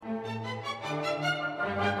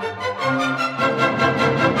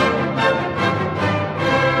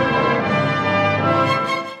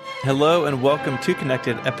Hello and welcome to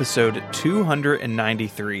Connected, episode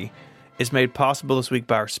 293. It's made possible this week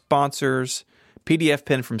by our sponsors, PDF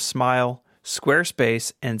Pen from Smile,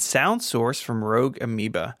 Squarespace, and Sound Source from Rogue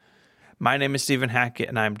Amoeba. My name is Stephen Hackett,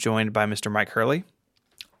 and I'm joined by Mr. Mike Hurley.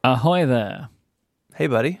 Ahoy there. Hey,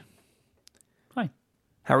 buddy. Hi.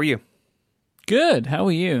 How are you? Good. How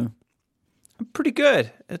are you? I'm pretty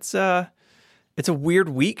good. It's a weird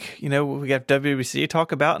week. You know, we got WWDC to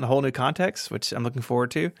talk about in a whole new context, which I'm looking forward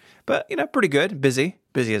to. But, you know, pretty good. Busy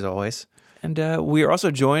as always. And we are also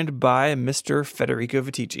joined by Mr. Federico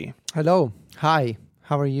Vitici. Hello. Hi.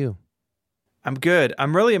 How are you? I'm good.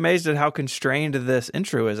 I'm really amazed at how constrained this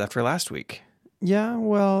intro is after last week. Yeah,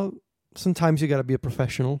 well, sometimes you got to be a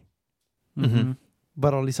professional. Mm-hmm.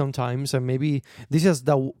 But only sometimes. And maybe this is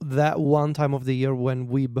that one time of the year when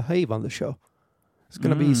we behave on the show. It's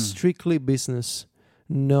going to be strictly business.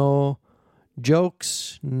 No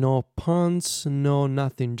jokes, no puns, no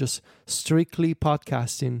nothing. Just strictly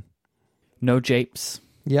podcasting. No japes.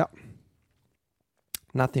 Yeah.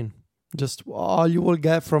 Nothing. Just all you will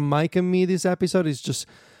get from Mike and me this episode is just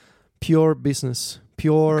pure business.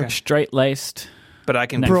 Pure straight-laced. But I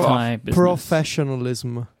can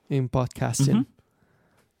professionalism in podcasting.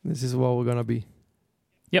 Mm-hmm. This is what we're going to be.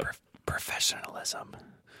 Yep. Professionalism.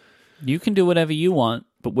 You can do whatever you want,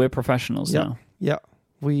 but we're professionals now. Yeah.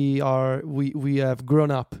 We have grown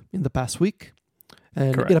up in the past week.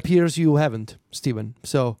 And Correct. It appears you haven't, Stephen.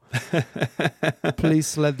 So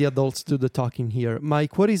please let the adults do the talking here.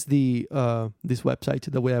 Mike, what is the this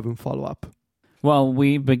website that we have in follow-up? Well,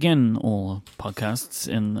 we begin all podcasts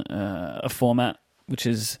in a format which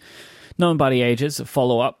is known by the ages.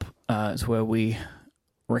 Follow-up is where we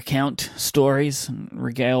recount stories and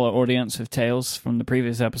regale our audience with tales from the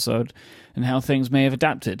previous episode and how things may have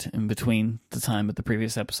adapted in between the time of the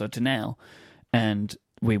previous episode to now. And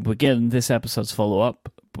we begin this episode's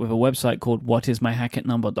follow-up with a website called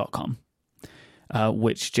whatismyhacketnumber.com,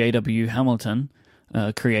 which J.W. Hamilton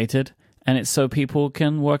created, and it's so people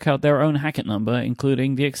can work out their own Hackett number,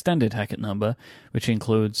 including the extended Hackett number, which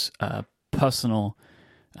includes personal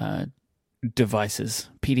devices,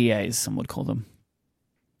 PDAs, some would call them.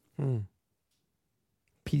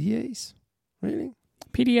 PDAs? Really?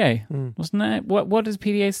 PDA. Wasn't that? What does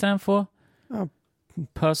PDA stand for?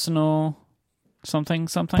 Personal... Something.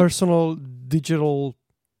 Personal digital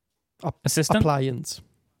assistant?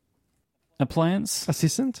 Appliance.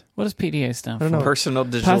 Assistant? What does PDA stand for? Personal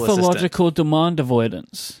digital Pathological demand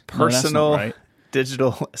avoidance. Personal right.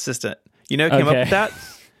 digital assistant. You know who came up with that?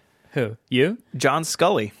 Who? You? John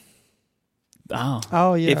Scully.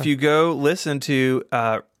 Oh, yeah. If you go listen to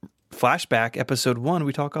Flashback episode 1,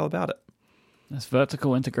 we talk all about it. That's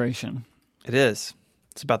vertical integration. It is.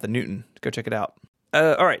 It's about the Newton. Go check it out.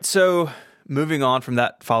 All right, so... moving on from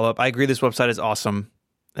that follow-up, I agree this website is awesome.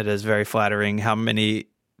 It is very flattering how many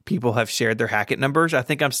people have shared their Hackett numbers. I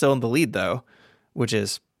think I'm still in the lead, though, which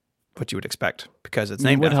is what you would expect because it's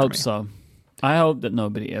named after me. I would hope so. I hope that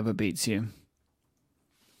nobody ever beats you.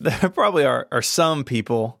 There probably are some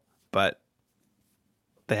people, but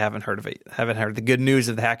they haven't heard of it. Haven't heard the good news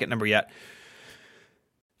of the Hackett number yet.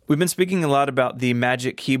 We've been speaking a lot about the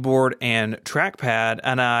Magic Keyboard and trackpad,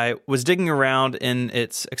 and I was digging around in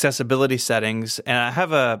its accessibility settings, and I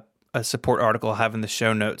have a support article I have in the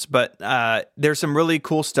show notes, but there's some really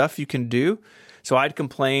cool stuff you can do. So I'd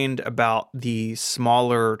complained about the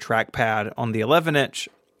smaller trackpad on the 11-inch,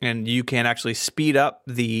 and you can actually speed up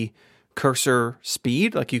the cursor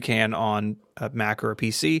speed like you can on a Mac or a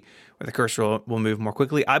PC, where the cursor will move more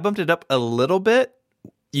quickly. I bumped it up a little bit.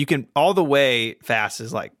 You can all the way fast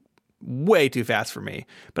is like way too fast for me,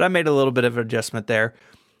 but I made a little bit of an adjustment there.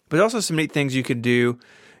 But also some neat things you can do.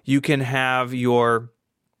 You can have your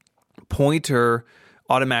pointer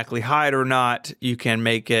automatically hide or not. You can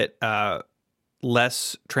make it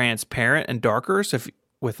less transparent and darker, so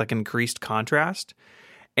with like increased contrast.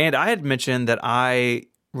 And I had mentioned that I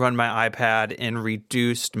run my iPad in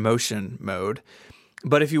reduced motion mode.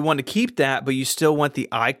 But if you want to keep that, but you still want the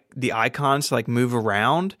icons to like move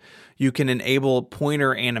around, you can enable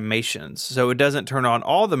pointer animations. So it doesn't turn on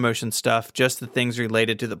all the motion stuff, just the things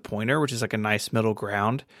related to the pointer, which is like a nice middle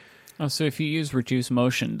ground. Oh, so if you use reduced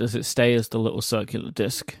motion, does it stay as the little circular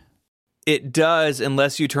disc? It does,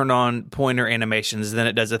 unless you turn on pointer animations. Then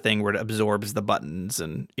it does a thing where it absorbs the buttons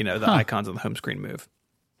and, you know, the icons on the home screen move.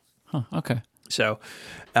 Huh, okay. So,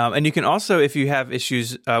 and you can also, if you have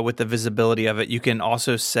issues with the visibility of it, you can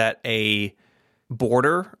also set a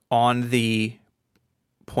border on the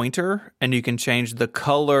pointer, and you can change the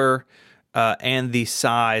color and the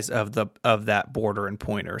size of that border and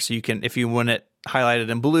pointer. So you can, if you want it highlighted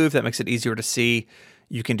in blue, if that makes it easier to see,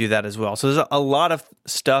 you can do that as well. So there's a lot of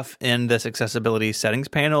stuff in this accessibility settings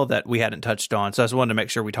panel that we hadn't touched on. So I just wanted to make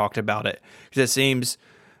sure we talked about it because it seems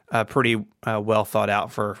pretty well thought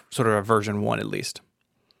out for sort of a version 1 at least.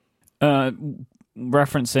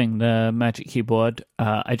 Referencing the Magic Keyboard,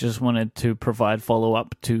 I just wanted to provide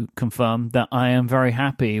follow-up to confirm that I am very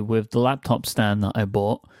happy with the laptop stand that I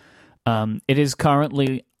bought. It is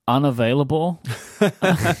currently unavailable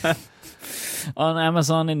on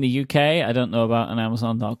Amazon in the UK. I don't know about on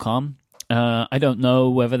Amazon.com. I don't know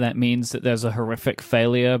whether that means that there's a horrific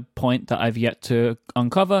failure point that I've yet to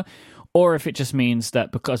uncover, or if it just means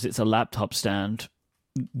that because it's a laptop stand,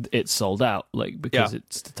 it's sold out, like because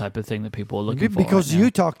it's the type of thing that people are looking for. Because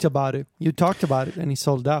you talked about it. You talked about it and it's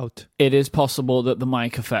sold out. It is possible that the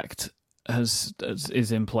mic effect is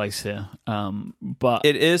in place here. But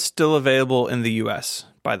it is still available in the US,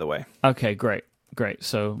 by the way. Okay, great.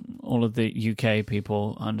 So all of the UK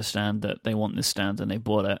people understand that they want this stand and they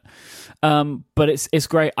bought it. But it's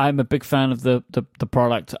great. I'm a big fan of the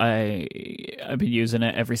product. I've been using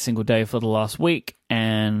it every single day for the last week,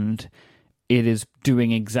 and it is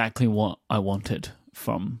doing exactly what I wanted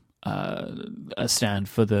from a stand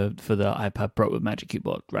for the iPad Pro with Magic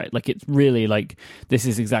Keyboard, right? Like it's really like this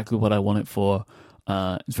is exactly what I want it for.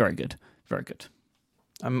 It's very good, very good.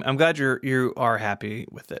 I'm glad you are happy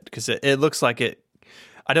with it because it looks like it.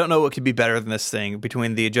 I don't know what could be better than this thing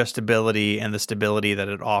between the adjustability and the stability that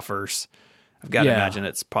it offers. I've got to imagine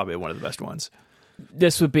it's probably one of the best ones.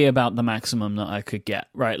 This would be about the maximum that I could get,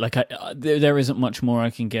 right? Like there isn't much more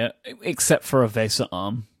I can get except for a VESA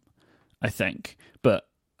arm, I think. But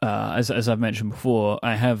as I've mentioned before,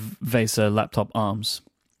 I have VESA laptop arms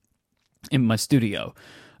in my studio,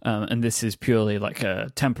 and this is purely like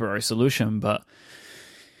a temporary solution, but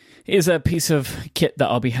is a piece of kit that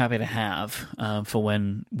I'll be happy to have for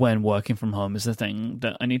when working from home is the thing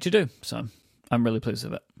that I need to do. So I'm really pleased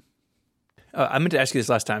with it. I meant to ask you this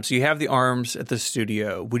last time. So you have the arms at the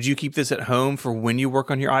studio. Would you keep this at home for when you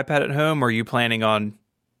work on your iPad at home, or are you planning on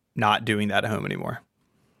not doing that at home anymore?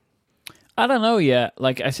 I don't know yet.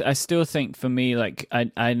 Like, I still think for me, like,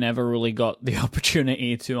 I never really got the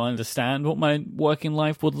opportunity to understand what my working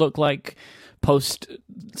life would look like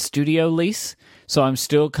post-studio lease. So I'm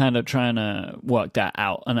still kind of trying to work that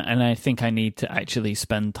out. And I think I need to actually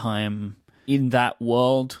spend time in that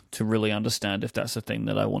world to really understand if that's a thing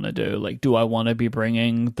that I want to do. Like, do I want to be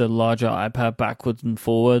bringing the larger iPad backwards and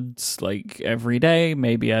forwards like every day?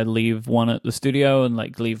 Maybe I'd leave one at the studio and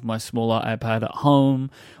like leave my smaller iPad at home,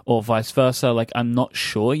 or vice versa. Like, I'm not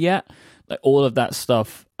sure yet. Like, all of that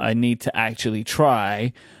stuff I need to actually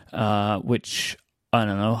try, which I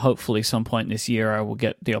don't know. Hopefully some point this year I will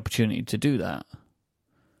get the opportunity to do that.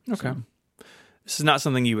 Okay. So. This is not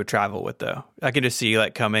something you would travel with, though. I can just see you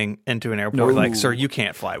like coming into an airport, like, sir, you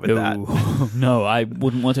can't fly with that. No, I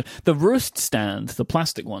wouldn't want to. The Roost stand, the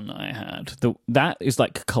plastic one that I had, that is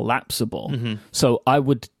like collapsible. Mm-hmm. So I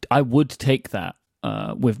would take that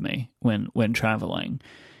with me when traveling.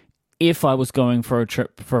 If I was going for a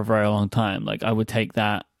trip for a very long time, like I would take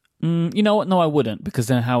that. You know what? No, I wouldn't, because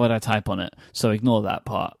then how would I type on it? So ignore that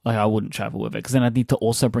part. Like, I wouldn't travel with it, because then I'd need to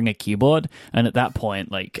also bring a keyboard, and at that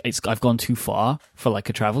point, like, I've gone too far for like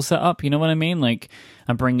a travel setup. You know what I mean? Like,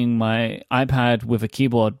 I'm bringing my iPad with a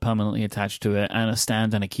keyboard permanently attached to it, and a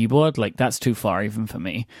stand and a keyboard. Like, that's too far even for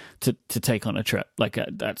me to take on a trip. Like,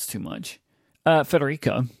 that's too much.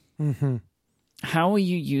 Federico, how are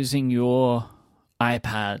you using your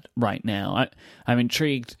iPad right now? I'm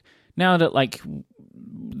intrigued now that like.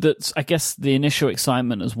 I guess the initial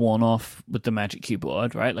excitement has worn off with the Magic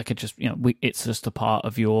Keyboard, right? Like, it just, it's just a part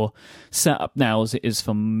of your setup now, as it is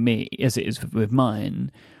for me, as it is with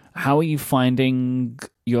mine. How are you finding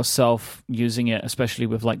yourself using it, especially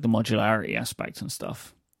with like the modularity aspect and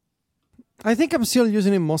stuff? I think I'm still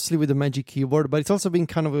using it mostly with the Magic Keyboard, but it's also been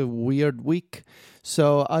kind of a weird week.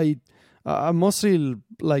 So I mostly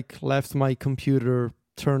like left my computer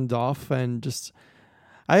turned off and just,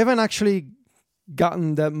 I haven't actually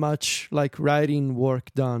gotten that much like writing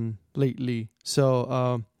work done lately, so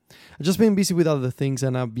I've just been busy with other things,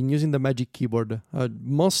 and I've been using the Magic Keyboard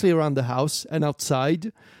mostly around the house and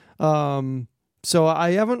outside, so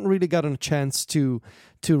I haven't really gotten a chance to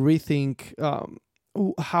rethink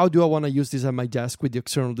how do I want to use this at my desk with the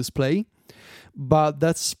external display. But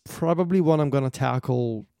that's probably what I'm gonna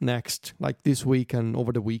tackle next, like this week and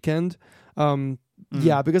over the weekend.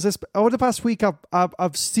 Yeah, because over the past week,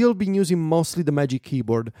 I've still been using mostly the Magic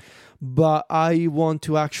Keyboard, but I want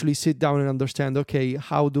to actually sit down and understand, okay,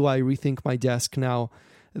 how do I rethink my desk now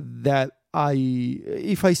that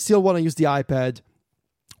if I still want to use the iPad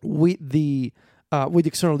with the with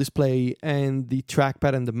external display and the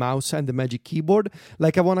trackpad and the mouse and the Magic Keyboard.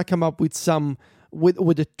 Like I want to come up with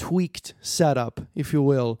with a tweaked setup, if you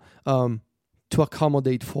will, to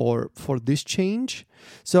accommodate for this change.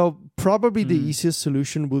 So probably the easiest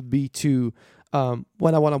solution would be to,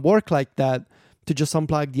 when I want to work like that, to just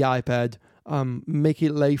unplug the iPad, make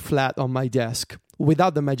it lay flat on my desk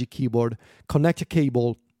without the Magic Keyboard, connect a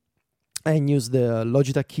cable, and use the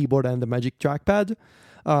Logitech keyboard and the Magic Trackpad,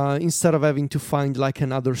 instead of having to find like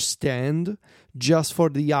another stand just for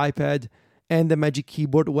the iPad and the Magic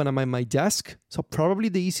Keyboard when I'm at my desk. So probably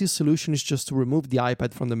the easiest solution is just to remove the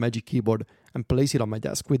iPad from the Magic Keyboard and place it on my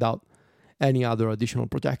desk without any other additional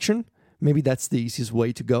protection. Maybe that's the easiest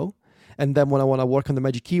way to go. And then when I want to work on the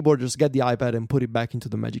Magic Keyboard, just get the iPad and put it back into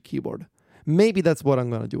the Magic Keyboard. Maybe that's what I'm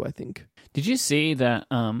going to do, I think. Did you see that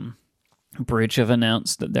Bridge have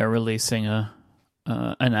announced that they're releasing an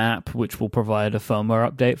app which will provide a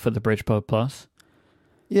firmware update for the Bridge Pro Plus?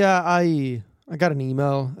 Yeah, I got an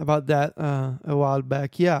email about that a while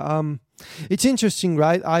back. Yeah, it's interesting,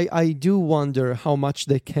 right? I do wonder how much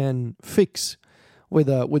they can fix with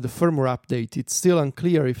the firmware update. It's still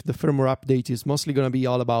unclear if the firmware update is mostly going to be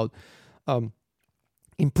all about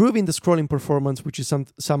improving the scrolling performance, which is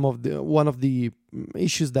one of the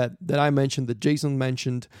issues that I mentioned, that Jason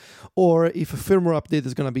mentioned, or if a firmware update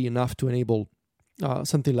is going to be enough to enable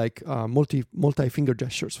something like multi-finger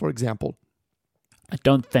gestures, for example. I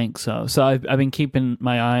don't think so. So I've been keeping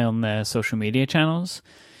my eye on their social media channels,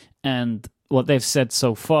 and what they've said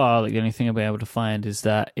so far, like the only thing I'll be able to find is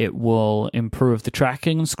that it will improve the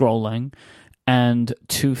tracking and scrolling and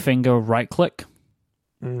 2-finger right click.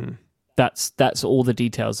 That's all the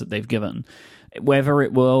details that they've given. Whether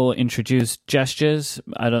it will introduce gestures,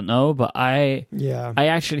 I don't know, but I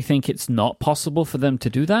actually think it's not possible for them to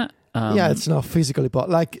do that. It's not physically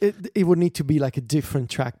possible. Like it would need to be like a different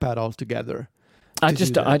trackpad altogether.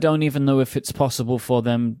 I don't even know if it's possible for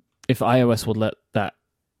them, if iOS would let that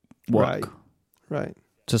work. Right.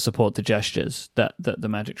 To support the gestures that the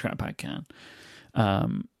Magic Trackpad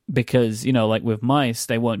can. Because, like with mice,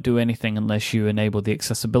 they won't do anything unless you enable the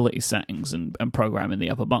accessibility settings and program in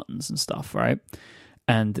the upper buttons and stuff, right?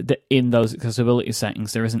 And in those accessibility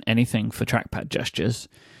settings, there isn't anything for trackpad gestures.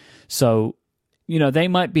 So, they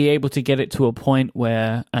might be able to get it to a point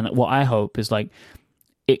where, and what I hope is like,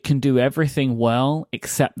 it can do everything well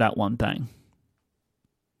except that one thing.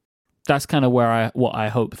 That's kind of what I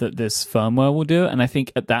hope that this firmware will do. And I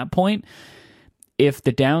think at that point, if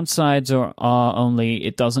the downsides are only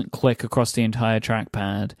it doesn't click across the entire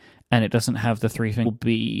trackpad and it doesn't have the 3 fingers, will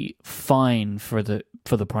be fine for the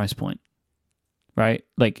price point, right?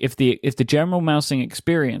 Like if the general mousing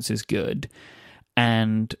experience is good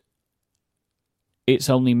and it's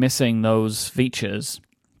only missing those features,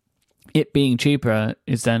 it being cheaper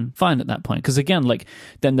is then fine at that point. Because again, like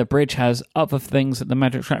then the Bridge has other things that the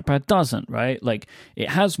Magic Trackpad doesn't, right? Like it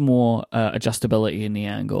has more adjustability in the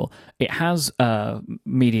angle. It has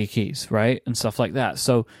media keys, right? And stuff like that.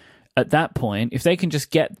 So at that point, if they can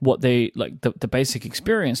just get what they like the basic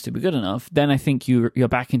experience to be good enough, then I think you're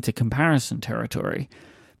back into comparison territory.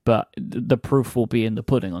 But the proof will be in the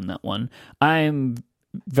pudding on that one. I'm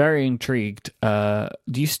very intrigued. Do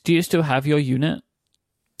you still have your unit?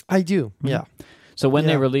 I do, yeah. So when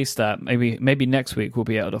they release that, maybe next week we'll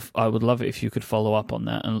be able to. I would love it if you could follow up on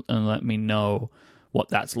that and let me know what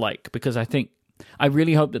that's like, because I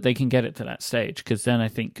really hope that they can get it to that stage, because then I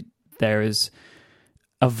think there is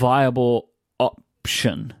a viable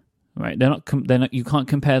option, right? They're not. You can't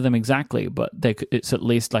compare them exactly, but it's at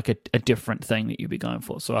least like a different thing that you'd be going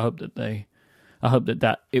for. So I hope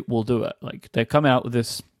that it will do it. Like they come out with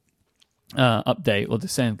this update, or the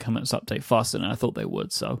same comments update faster than I thought they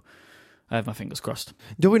would, so I have my fingers crossed.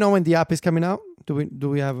 Do we know when the app is coming out? Do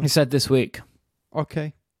we have? He said this week.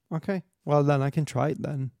 Okay. Well, then I can try it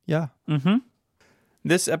then. Yeah.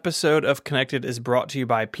 This episode of Connected is brought to you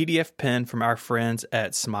by PDF Pen from our friends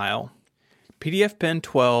at Smile. PDF Pen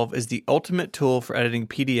 12 is the ultimate tool for editing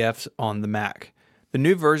PDFs on the Mac. The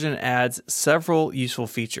new version adds several useful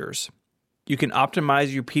features. You can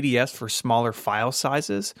optimize your PDFs for smaller file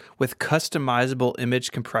sizes with customizable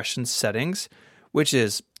image compression settings, which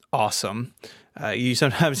is awesome.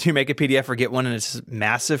 Sometimes you make a PDF or get one and it's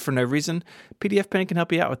massive for no reason. PDF Pen can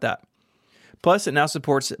help you out with that. Plus, it now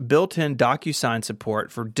supports built-in DocuSign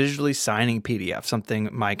support for digitally signing PDFs, something,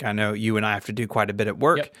 Mike, I know you and I have to do quite a bit at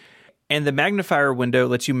work. Yep. And the magnifier window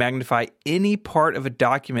lets you magnify any part of a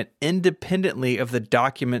document independently of the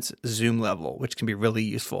document's zoom level, which can be really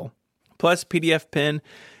useful. Plus, PDF Pen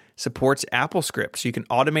supports AppleScript, so you can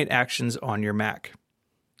automate actions on your Mac.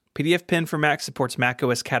 PDF Pen for Mac supports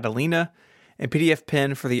macOS Catalina, And PDF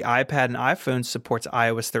Pen for the iPad and iPhone supports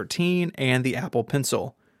iOS 13 and the Apple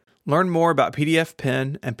Pencil. Learn more about PDF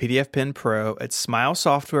Pen and PDF Pen Pro at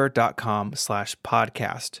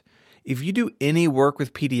smilesoftware.com/podcast. If you do any work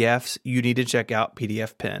with PDFs, you need to check out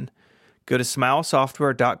PDF Pen. Go to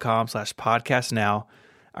smilesoftware.com/podcast now.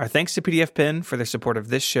 Our thanks to PDF Pen for their support of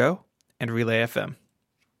this show and Relay FM.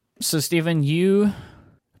 So, Stephen, you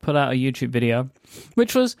put out a YouTube video,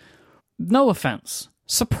 which was, no offense,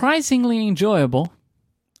 surprisingly enjoyable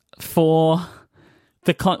for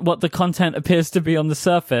what the content appears to be on the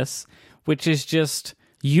surface, which is just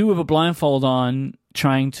you with a blindfold on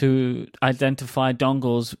trying to identify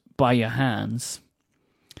dongles by your hands.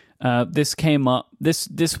 This came up.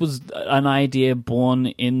 This was an idea born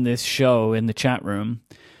in this show in the chat room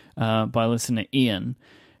by listener Ian.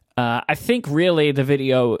 I think really the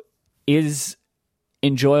video is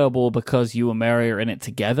enjoyable because you and Mary are in it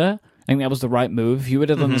together. I think that was the right move. If you would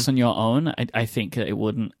have done this on your own, I think it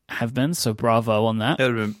wouldn't have been. So bravo on that.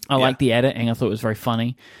 I like the editing. I thought it was very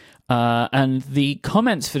funny. And the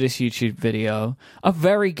comments for this YouTube video are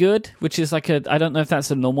very good, which is like I don't know if that's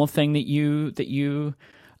a normal thing that you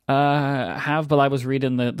have, but I was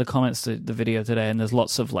reading the comments to the video today, and there's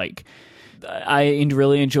lots of like, I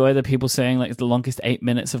really enjoy the people saying like the longest 8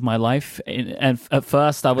 minutes of my life. And at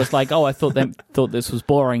first I was like, oh, I thought this was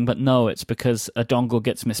boring, but no, it's because a dongle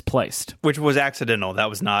gets misplaced, which was accidental. That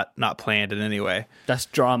was not planned in any way. That's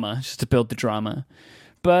drama, just to build the drama.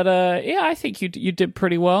 But yeah, I think you did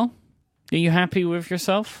pretty well. Are you happy with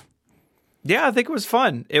yourself? Yeah, I think it was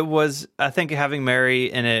fun. I think having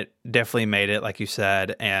Mary in it definitely made it, like you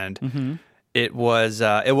said, and it was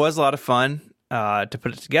a lot of fun to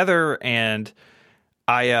put it together. And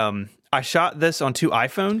I shot this on two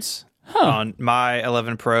iPhones, on my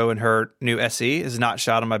 11 Pro and her new SE. Is not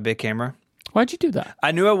shot on my big camera. Why'd you do that?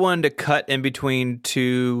 I knew I wanted to cut in between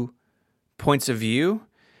two points of view,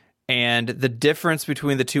 and the difference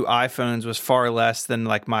between the two iPhones was far less than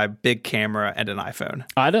like my big camera and an iPhone.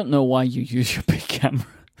 I don't know why you use your big camera.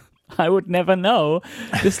 I would never know.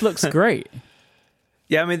 This looks great.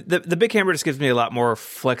 Yeah, I mean, the big camera just gives me a lot more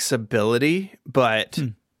flexibility, but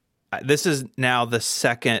this is now the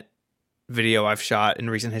second video I've shot in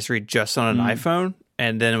recent history just on an iPhone,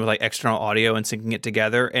 and then with like external audio and syncing it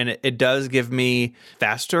together. And it does give me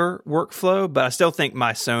faster workflow, but I still think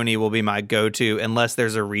my Sony will be my go-to unless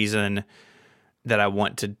there's a reason that I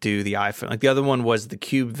want to do the iPhone. Like the other one was the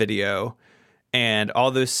Cube video, and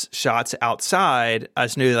all those shots outside, I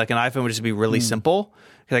just knew like an iPhone would just be really simple.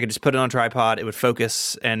 I could just put it on a tripod, it would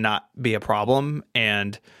focus and not be a problem.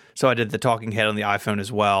 And so I did the talking head on the iPhone as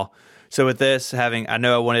well. So with this, I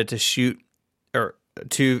know I wanted to shoot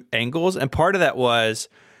two angles, and part of that was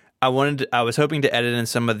I was hoping to edit in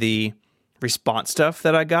some of the response stuff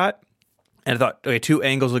that I got, and I thought, okay, two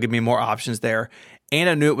angles will give me more options there. And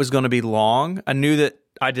I knew it was going to be long. I knew that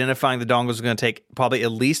identifying the dongles was going to take probably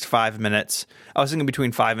at least 5 minutes. I was thinking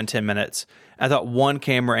between 5 and 10 minutes. I thought one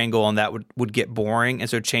camera angle on that would get boring, and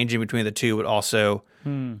so changing between the two would also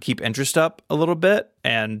keep interest up a little bit.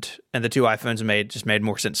 And the two iPhones made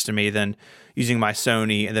more sense to me than using my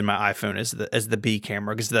Sony and then my iPhone as the B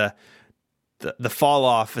camera, because the fall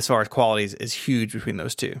off as far as quality is huge between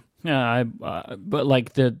those two. Yeah, but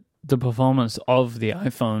like the performance of the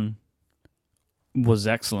iPhone was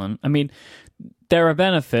excellent. I mean, there are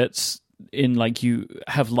benefits in like you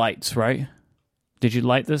have lights, right? Did you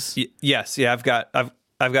light this? Yes. Yeah, I've got.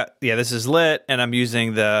 Yeah, this is lit, and I'm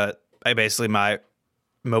using basically my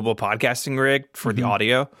mobile podcasting rig for the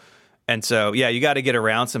audio, and so yeah, you got to get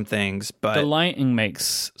around some things. But the lighting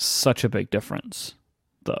makes such a big difference,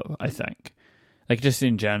 though. I think, like just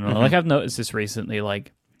in general, like I've noticed this recently,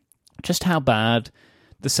 like just how bad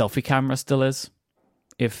the selfie camera still is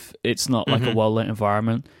if it's not like a well lit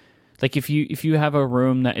environment. Like if you have a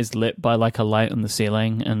room that is lit by like a light on the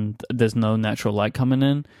ceiling and there's no natural light coming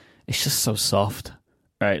in, it's just so soft,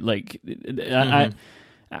 right? Like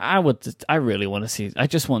I really want to see. I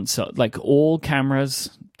just want like all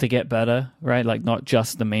cameras to get better, right? Like not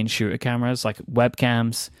just the main shooter cameras. Like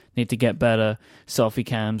webcams need to get better, selfie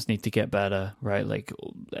cams need to get better, right? Like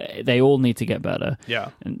they all need to get better. Yeah,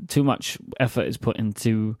 and too much effort is put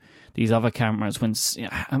into these other cameras. When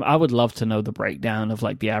I would love to know the breakdown of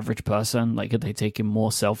like the average person, like are they taking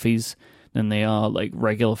more selfies than they are like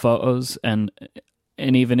regular photos, and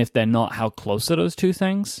even if they're not, how close are those two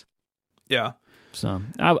things? Yeah. So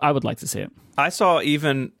I would like to see it. I saw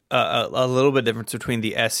even a little bit difference between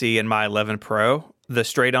the SE and my 11 Pro. The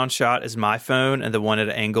straight on shot is my phone, and the one at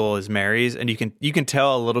an angle is Mary's, and you can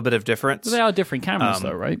tell a little bit of difference. Well, they are different cameras,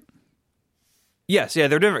 though, right? Yes, yeah,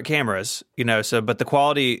 they're different cameras, so but the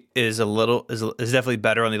quality is definitely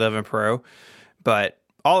better on the 11 Pro. But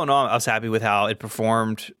all in all, I was happy with how it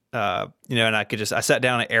performed. And I sat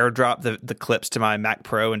down and airdropped the clips to my Mac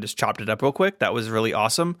Pro and just chopped it up real quick. That was really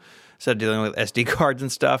awesome. Instead of dealing with SD cards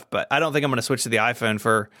and stuff. But I don't think I'm going to switch to the iPhone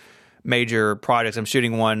for major projects. I'm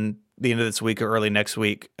shooting one the end of this week or early next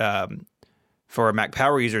week for a Mac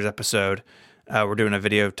Power Users episode. We're doing a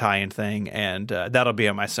video tie-in thing, and that'll be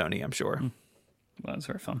on my Sony, I'm sure. Well, that's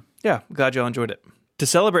very fun. Yeah, glad y'all enjoyed it. To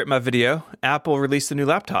celebrate my video, Apple released a new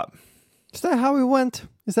laptop. Is that how it went?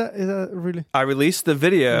 Is that really? I released the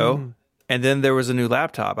video, and then there was a new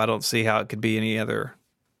laptop. I don't see how it could be any other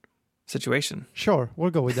situation. Sure,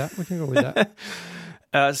 we'll go with that. We can go with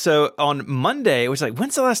that. So on Monday, it was like,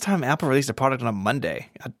 when's the last time Apple released a product on a Monday?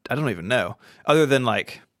 I don't even know. Other than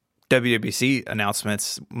like WWDC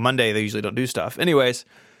announcements, Monday they usually don't do stuff. Anyways,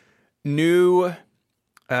 new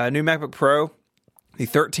MacBook Pro, the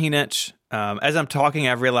 13-inch. As I'm talking,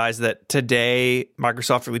 I've realized that today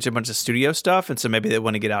Microsoft released a bunch of studio stuff, and so maybe they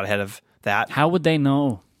want to get out ahead of that. How would they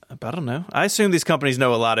know? I don't know. I assume these companies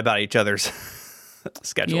know a lot about each other's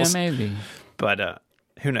schedules. Yeah, maybe. But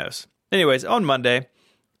who knows? Anyways, on Monday,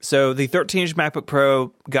 so the 13-inch MacBook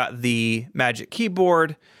Pro got the Magic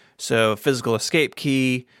Keyboard, so physical escape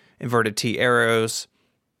key, inverted T arrows,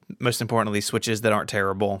 most importantly, switches that aren't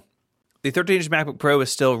terrible. The 13-inch MacBook Pro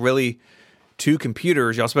is still really two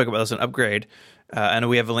computers. Y'all spoke about this in Upgrade. And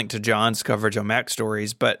we have a link to John's coverage on Mac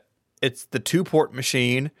Stories, but it's the 2-port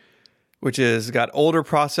machine, which has got older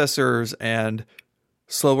processors and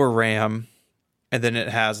slower RAM. And then it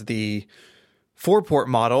has the 4-port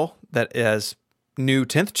model that has new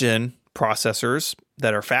 10th gen processors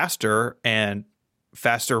that are faster and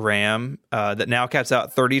faster RAM that now caps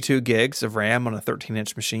out 32 gigs of RAM on a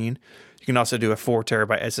 13-inch machine. You can also do a 4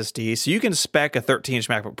 terabyte SSD. So you can spec a 13-inch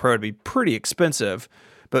MacBook Pro to be pretty expensive,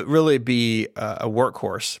 but really be a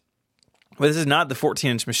workhorse. But this is not the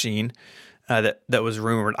 14-inch machine that was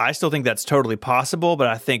rumored. I still think that's totally possible, but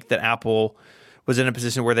I think that Apple was in a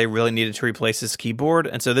position where they really needed to replace this keyboard.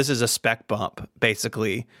 And so this is a spec bump,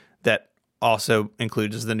 basically, that also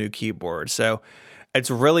includes the new keyboard. So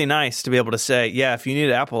it's really nice to be able to say, yeah, if you need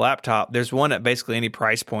an Apple laptop, there's one at basically any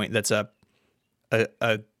price point that's a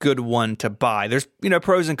good one to buy. There's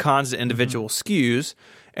pros and cons to individual SKUs,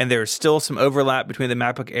 and there's still some overlap between the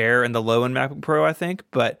MacBook Air and the low-end MacBook Pro, I think.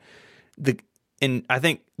 But I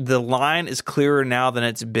think the line is clearer now than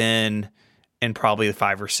it's been in probably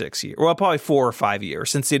 5 or 6 years. Well, probably 4 or 5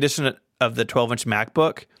 years since the addition of the 12-inch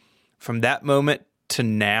MacBook. From that moment to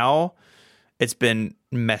now, it's been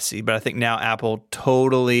messy. But I think now Apple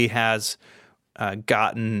totally has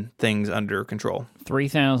gotten things under control.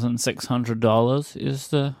 $3,600 is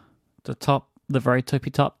the top, the very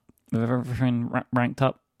tippy top of everything ranked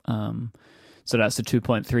up. So that's the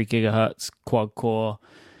 2.3 gigahertz quad core,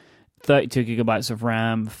 32 gigabytes of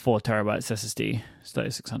RAM, 4 terabytes SSD. It's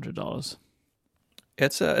 $3,600.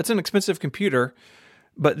 It's an expensive computer,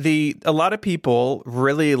 but a lot of people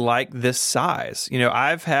really like this size.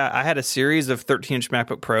 I had a series of 13-inch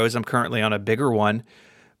MacBook Pros. I'm currently on a bigger one,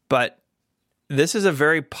 but this is a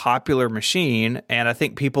very popular machine, and I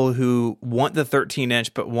think people who want the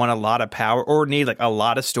 13-inch but want a lot of power or need like a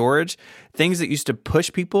lot of storage, things that used to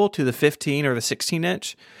push people to the 15 or the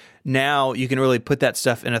 16-inch, now you can really put that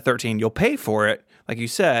stuff in a 13. You'll pay for it, like you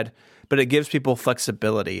said, but it gives people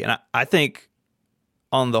flexibility. And I think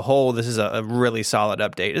on the whole, this is a really solid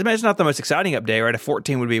update. It's not the most exciting update, right? A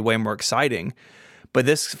 14 would be way more exciting, but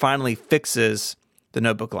this finally fixes the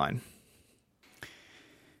notebook line.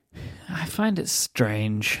 I find it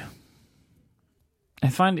strange. I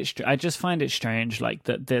just find it strange, like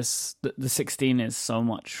that the 16 is so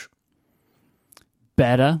much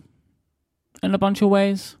better in a bunch of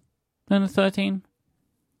ways than the 13.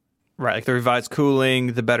 Right, like the revised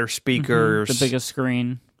cooling, the better speakers, the bigger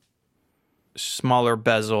screen, smaller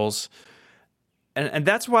bezels, and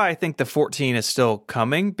that's why I think the 14 is still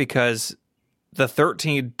coming, because the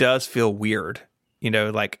 13 does feel weird.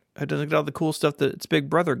 Like it doesn't get all the cool stuff that its big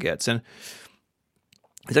brother gets. And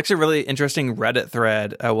it's actually a really interesting Reddit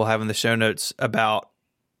thread we'll have in the show notes about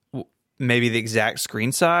maybe the exact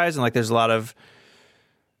screen size. And like there's a lot of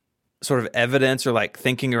sort of evidence or like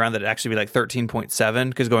thinking around that it actually be like 13.7,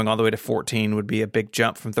 because going all the way to 14 would be a big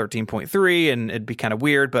jump from 13.3, and it'd be kind of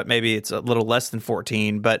weird, but maybe it's a little less than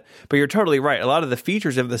 14. But you're totally right. A lot of the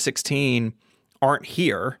features of the 16 aren't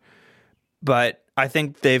here, but I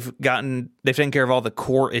think they've taken care of all the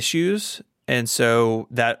core issues, and so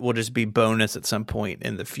that will just be bonus at some point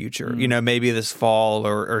in the future. Maybe this fall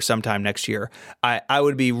or sometime next year. I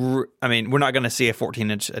would be. I mean, we're not going to see a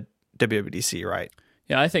 14-inch at WWDC, right?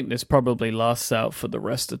 Yeah, I think this probably lasts out for the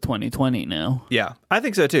rest of 2020 now. Yeah, I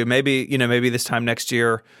think so too. Maybe, maybe this time next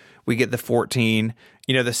year we get the 14.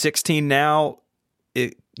 The 16 now,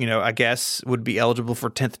 I guess would be eligible for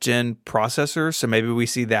 10th gen processors. So maybe we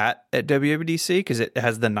see that at WWDC because it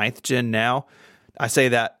has the 9th gen now. I say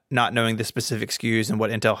that not knowing the specific SKUs and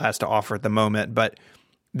what Intel has to offer at the moment, but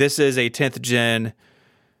this is a 10th gen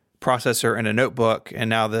processor in a notebook, and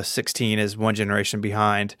now the 16 is one generation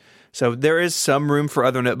behind. So there is some room for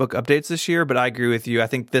other notebook updates this year, but I agree with you. I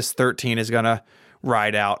think this 13 is going to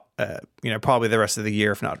ride out, probably the rest of the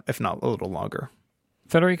year, if not a little longer.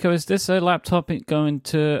 Federico, is this a laptop going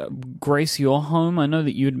to grace your home? I know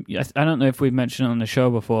that I don't know if we've mentioned it on the show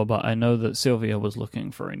before, but I know that Sylvia was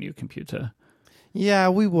looking for a new computer. Yeah,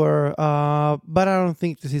 we were, but I don't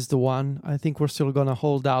think this is the one. I think we're still gonna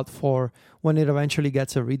hold out for when it eventually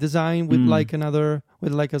gets a redesign with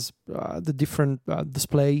the different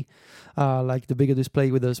display, like the bigger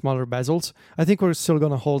display with the smaller bezels. I think we're still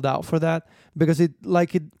gonna hold out for that because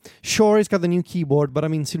sure, it's got the new keyboard, but I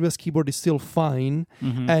mean, Sylvia's keyboard is still fine.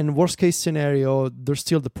 Mm-hmm. And worst case scenario, there's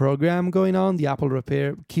still the program going on, the Apple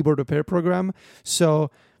keyboard repair program.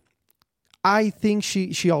 So I think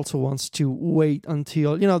she also wants to wait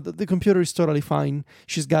until, the computer is totally fine.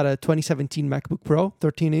 She's got a 2017 MacBook Pro,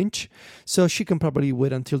 13-inch. So she can probably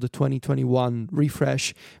wait until the 2021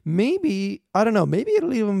 refresh. Maybe, I don't know, maybe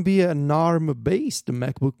it'll even be an ARM-based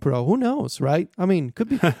MacBook Pro. Who knows, right? I mean, could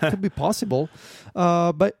be possible.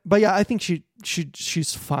 But yeah, I think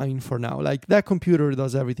she's fine for now. Like, that computer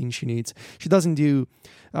does everything she needs. She doesn't do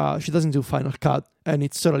Final Cut, and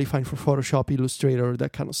it's totally fine for Photoshop, Illustrator,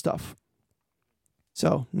 that kind of stuff.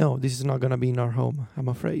 So, no, this is not going to be in our home, I'm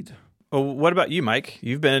afraid. Well, what about you, Mike?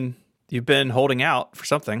 You've been holding out for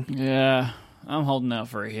something. Yeah, I'm holding out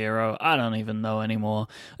for a hero. I don't even know anymore.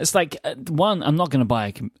 It's like, one, I'm not going to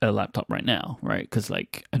buy a laptop right now, right? Because, I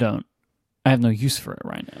have no use for it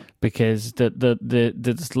right now. Because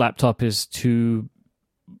this laptop is to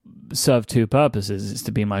serve two purposes. It's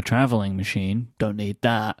to be my traveling machine. Don't need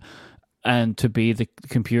that. And to be the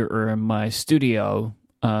computer in my studio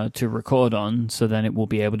to record on, so then it will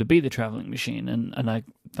be able to be the traveling machine, and I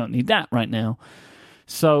don't need that right now.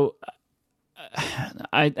 So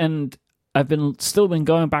I've still been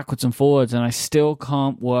going backwards and forwards, and I still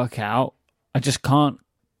can't work out. I just can't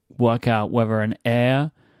work out whether an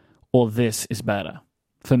Air or this is better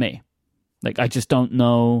for me. I just don't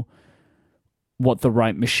know what the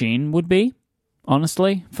right machine would be,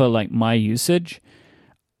 honestly, for my usage.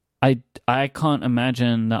 I can't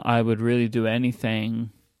imagine that I would really do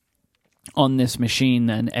anything on this machine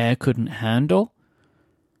that an Air couldn't handle.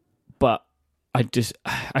 But I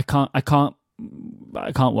can't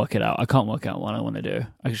work it out. I can't work out what I want to do.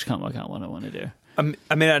 I just can't work out what I want to do. I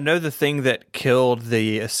mean, I know the thing that killed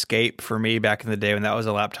the Escape for me back in the day when that was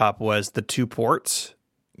a laptop was the two ports.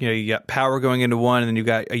 You got power going into one, and then you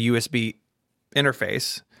got a USB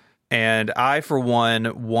interface. And I, for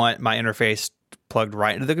one, want my interface plugged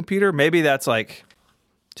right into the computer. Maybe that's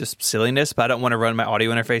just silliness, but I don't want to run my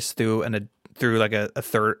audio interface through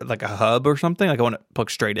a hub or something. I want it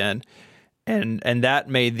plugged straight in, and that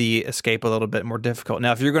made the Escape a little bit more difficult.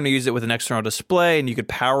 Now, if you're going to use it with an external display and you could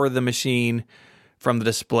power the machine from the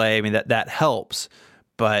display, I mean that helps.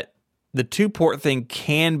 But the 2-port thing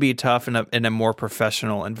can be tough in a more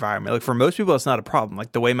professional environment. For most people, it's not a problem.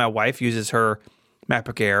 The way my wife uses her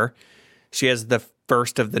MacBook Air, she has the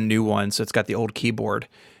first of the new ones, so it's got the old keyboard,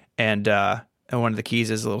 and one of the keys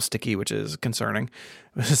is a little sticky, which is concerning.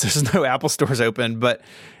 There's no Apple stores open, but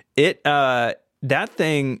that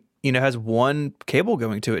thing has one cable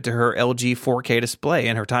going to it, to her LG 4K display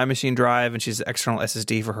and her Time Machine drive, and she's the external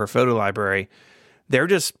SSD for her photo library. They're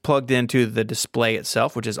just plugged into the display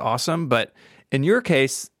itself, which is awesome. But in your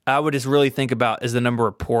case, I would just really think about, is the number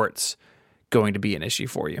of ports going to be an issue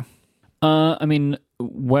for you? I mean,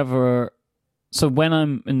 so when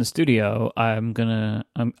I'm in the studio, I'm going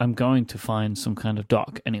to find some kind of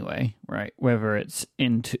dock anyway, right? Whether it's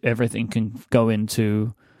everything can go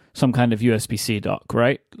into some kind of USB-C dock,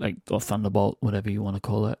 right? Or Thunderbolt, whatever you want to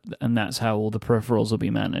call it. And that's how all the peripherals will be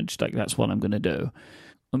managed. That's what I'm going to do.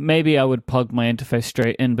 Maybe I would plug my interface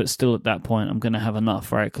straight in, but still at that point, I'm going to have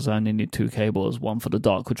enough, right? Because I only need 2 cables, one for the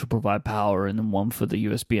dock, which will provide power, and then one for the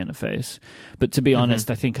USB interface. But to be honest,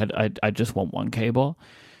 I think I just want 1 cable.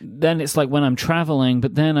 Then it's when I'm traveling,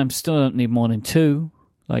 but then I still don't need more than 2,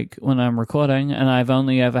 when I'm recording, and I've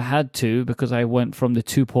only ever had 2 because I went from the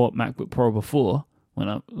 2-port MacBook Pro before,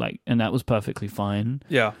 and that was perfectly fine.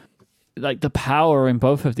 Yeah. The power in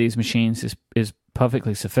both of these machines is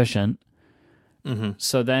perfectly sufficient.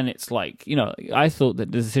 So then it's like, I thought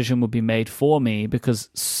that the decision would be made for me because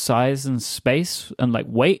size and space and like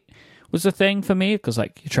weight was a thing for me because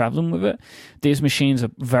like you're traveling with it. These machines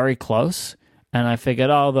are very close, and I figured,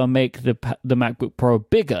 they'll make the MacBook Pro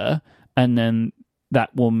bigger, and then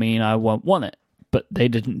that will mean I won't want it. But they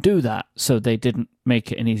didn't do that, so they didn't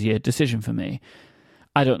make it an easier decision for me.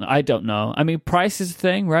 I don't know. I mean, price is a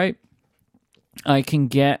thing, right? I can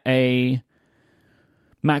get a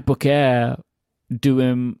MacBook Air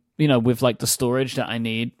doing, with like the storage that I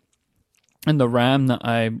need and the RAM that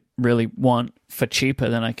I really want for cheaper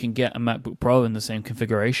than I can get a MacBook Pro in the same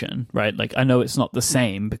configuration, right? Like, I know it's not the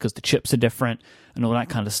same because the chips are different and all that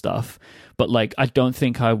kind of stuff. But like, I don't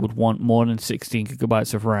think I would want more than 16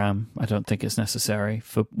 gigabytes of RAM. I don't think it's necessary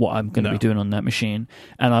for what I'm going to be doing on that machine.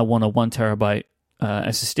 And I want a 1 terabyte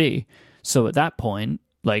SSD. So at that point,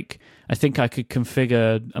 like, I think I could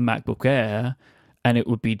configure a MacBook Air and it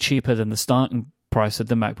would be cheaper than the starting price of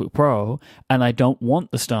the MacBook Pro. And I don't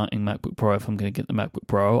want the starting MacBook Pro if I'm going to get the MacBook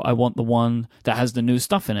Pro. I want the one that has the new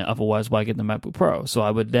stuff in it. Otherwise, why get the MacBook Pro? So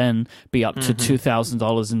I would then be up to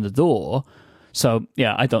 $2,000 in the door. So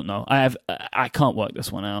yeah, I don't know. I can't work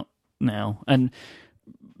this one out now. And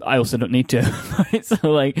I also don't need to. Right?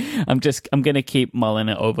 So like, I'm going to keep mulling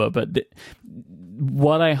it over. But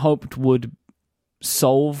what I hoped would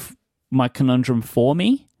solve my conundrum for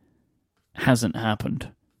me hasn't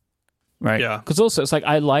happened, right? Yeah. Because also it's like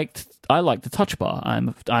I like the touch bar. I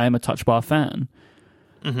am a touch bar fan,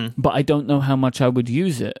 but I don't know how much I would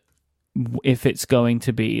use it if it's going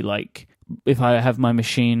to be like if I have my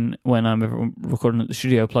machine when I'm recording at the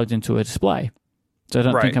studio plugged into a display. So I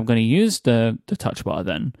don't think I'm going to use the touch bar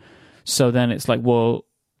then. So then it's like, well,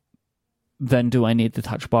 then do I need the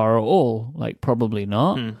touch bar at all? Like, probably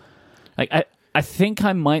not. Like, I think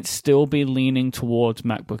I might still be leaning towards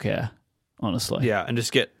MacBook Air, honestly. Yeah, and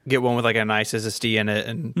just get one with like a nice SSD in it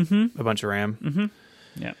and a bunch of RAM.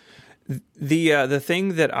 Yeah. The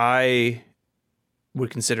thing that I would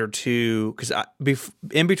consider too, because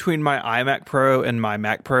in between my iMac Pro and my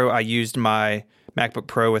Mac Pro, I used my MacBook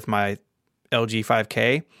Pro with my LG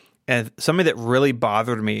 5K, and something that really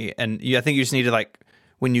bothered me, and I think you just need to, like,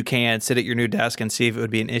 when you can, sit at your new desk and see if it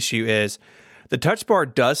would be an issue, is the touch bar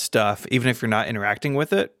does stuff even if you're not interacting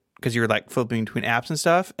with it, because you're like flipping between apps and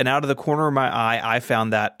stuff. And out of the corner of my eye, I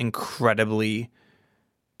found that incredibly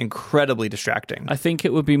distracting. I think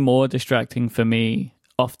it would be more distracting for me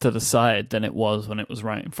off to the side than it was when it was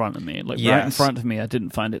right in front of me. Like, right in front of me, I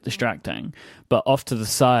didn't find it distracting, but off to the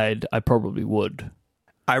side, I probably would.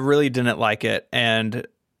 I really didn't like it, and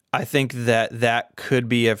I think that could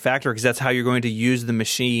be a factor because that's how you're going to use the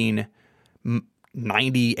machine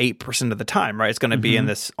 98% of the time, right? It's going to be in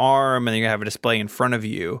this arm, and you're going to have a display in front of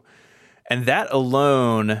you. And that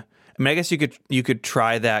alone, I mean, I guess you could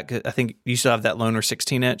try that. 'Cause I think you still have that loaner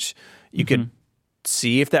 16-inch. You could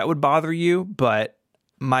see if that would bother you, but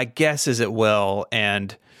my guess is it will.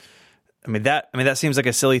 And I mean that seems like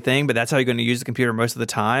a silly thing, but that's how you're going to use the computer most of the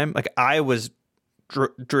time. Like, I was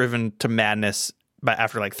driven to madness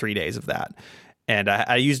after like 3 days of that. And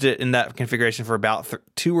I used it in that configuration for about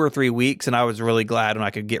 2 or 3 weeks, and I was really glad when I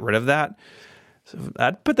could get rid of that. So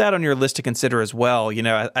I'd put that on your list to consider as well. You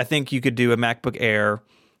know, I think you could do a MacBook Air,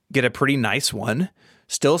 get a pretty nice one,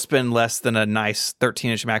 still spend less than a nice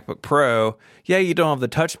 13-inch MacBook Pro. Yeah, you don't have the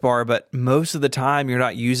touch bar, but most of the time you're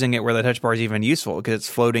not using it where the touch bar is even useful because it's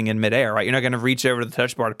floating in midair, right? You're not going to reach over to the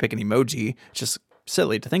touch bar to pick an emoji. It's just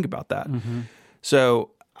silly to think about that.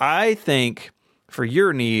 So I think for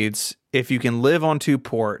your needs, if you can live on 2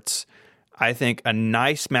 ports, I think a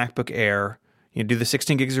nice MacBook Air, you know, do the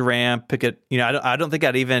 16 gigs of RAM, pick it. You know, I don't think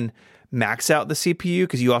I'd even max out the CPU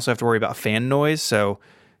because you also have to worry about fan noise. So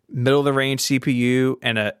middle of the range CPU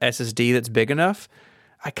and a SSD that's big enough,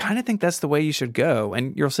 I kind of think that's the way you should go,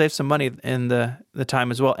 and you'll save some money in the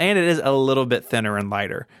time as well. And it is a little bit thinner and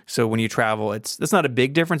lighter. So when you travel, it's not a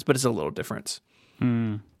big difference, but it's a little difference.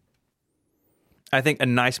 I think a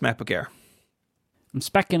nice MacBook Air. I'm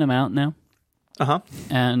speccing them out now.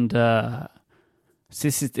 And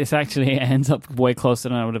this actually ends up way closer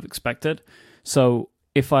than I would have expected. So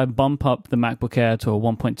if I bump up the MacBook Air to a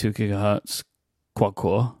 1.2 gigahertz quad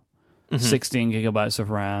core, 16 gigabytes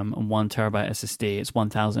of RAM, and 1 terabyte SSD, it's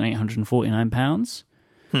 £1,849.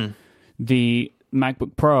 The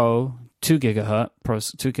MacBook Pro, 2 gigahertz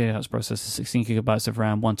processor, 16 gigabytes of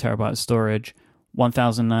RAM, 1 terabyte of storage,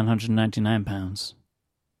 £1,999.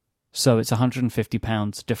 So it's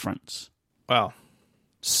 £150 difference. Wow.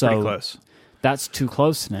 So pretty close. That's too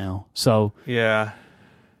close now. So yeah,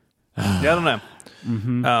 I don't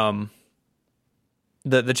know.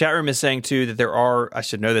 The chat room is saying too that there are. I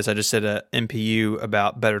should know this. I just said a MPU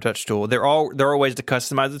about Better Touch Tool. There are ways to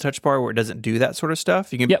customize the touch bar where it doesn't do that sort of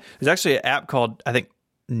stuff. You can. Yep. There's actually an app called I think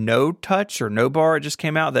No Touch or No Bar. It just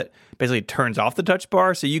came out that basically turns off the touch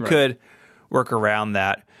bar, so you could work around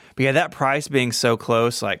that. But yeah, that price being so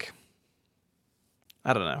close, like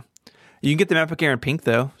I don't know. You can get the MacBook Air in pink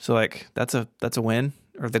though, so like that's a win,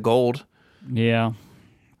 or the gold. Yeah.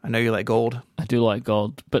 I know you like gold. I do like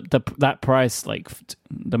gold, but that price, like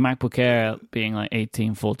the MacBook Air being like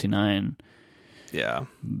 $1849. Yeah,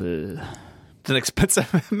 Bleh. it's an expensive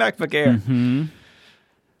MacBook Air. Mm-hmm.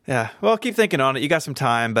 Yeah, well, keep thinking on it. You got some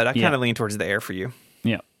time, but I kind Yeah. of lean towards the Air for you.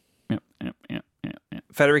 Yeah.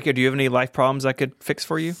 Federico, do you have any life problems I could fix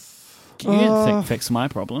for you? You didn't fix my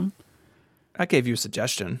problem. I gave you a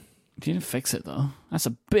suggestion. You didn't fix it though. That's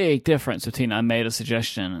a big difference between I made a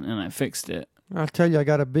suggestion and I fixed it. I'll tell you, I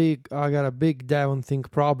got a big Devon Think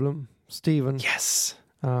problem, Steven. Yes.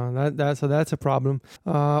 That's a problem.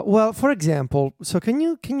 Well, for example, so can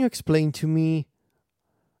you explain to me,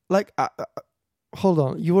 like, hold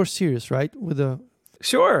on, you were serious, right? With the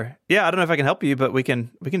Sure. Yeah, I don't know if I can help you, but we can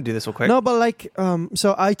do this real quick. no, but like,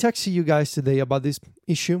 so I texted you guys today about this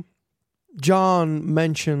issue. John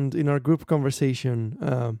mentioned in our group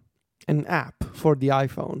conversation an app for the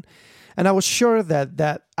iPhone, and I was sure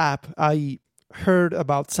that app I heard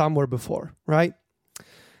about somewhere before, right?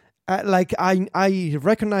 Like I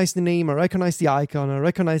recognize the name, I recognize the icon, I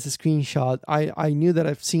recognize the screenshot. I knew that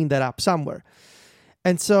I've seen that app somewhere.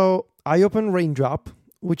 And so I opened Raindrop,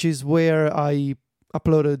 which is where I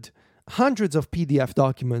uploaded hundreds of PDF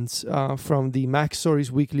documents from the Mac Stories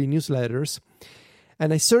weekly newsletters.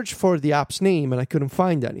 And I searched for the app's name and I couldn't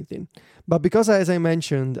find anything. But because, as I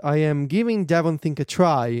mentioned, I am giving Devon Think a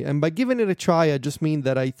try, and by giving it a try, I just mean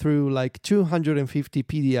that I threw like 250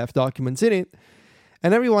 PDF documents in it,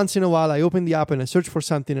 and every once in a while I open the app and I search for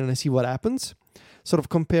something and I see what happens, sort of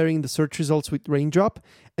comparing the search results with Raindrop.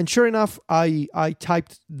 And sure enough, I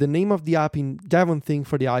typed the name of the app in Devon Think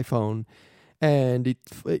for the iPhone, and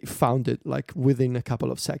it found it like within a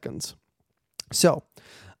couple of seconds. So...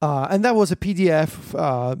 and that was a PDF,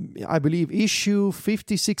 I believe, issue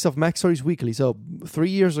 56 of Mac Stories Weekly, so 3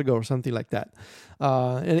 years ago or something like that.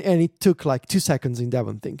 And it took like 2 seconds in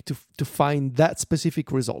Devon Think to find that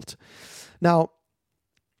specific result. Now,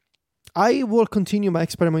 I will continue my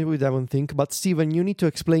experiment with Devon Think, but Steven, you need to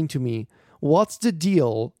explain to me what's the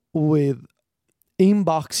deal with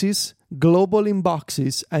inboxes, global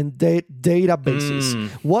inboxes, and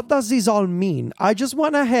databases. What does this all mean? I just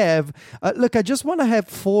want to have, I just want to have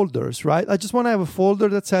folders, right? I just want to have a folder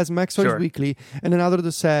that says Mac Stories Weekly, and another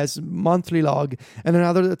that says Monthly Log, and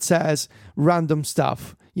another that says random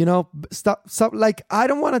stuff. You know, stuff like, I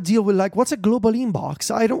don't want to deal with like, what's a global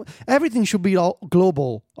inbox? Everything should be all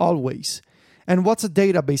global, always. And what's a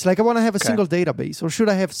database? Like, I want to have a single database, or should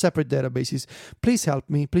I have separate databases? Please help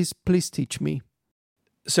me. Please teach me.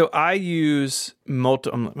 So I use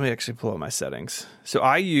let me actually pull up my settings. So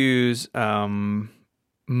I use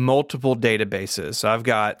multiple databases. So I've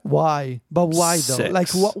got why though? 6. Like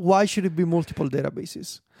why should it be multiple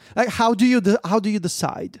databases? Like how do you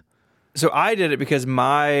decide? So I did it because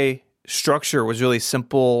my structure was really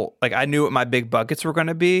simple. Like I knew what my big buckets were going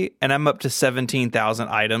to be, and I'm up to 17,000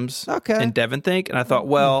 items in Devon Think, and I thought,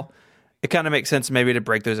 well, it kind of makes sense maybe to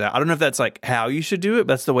break those out. I don't know if that's like how you should do it,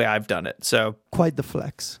 but that's the way I've done it. So quite the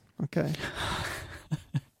flex. Okay.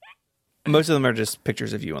 Most of them are just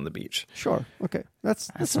pictures of you on the beach. Sure. Okay.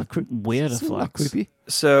 That's not weird. It's not creepy.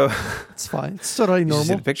 So it's fine. It's totally normal.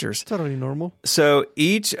 See the pictures. Totally normal. So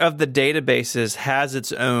each of the databases has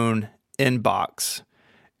its own inbox.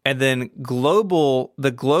 And then the global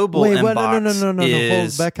inbox no. is...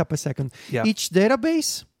 Hold back up a second. Yeah. Each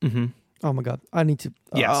database... Mm-hmm. Oh my God. I need to...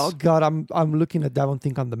 Yes. Oh God, I'm looking at Devon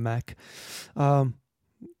Think on the Mac. Okay.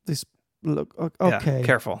 Yeah,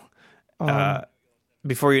 careful.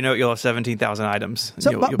 Before you know it, you'll have 17,000 items.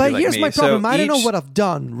 So, you'll but be like here's me. my problem. So I don't know what I've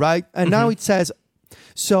done, right? And now it says...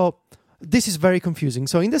 So this is very confusing.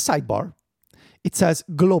 So in the sidebar, it says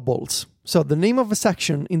globals. So the name of a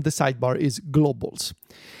section in the sidebar is globals.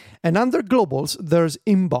 And under globals, there's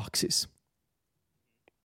inboxes.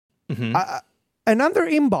 Mm-hmm. And under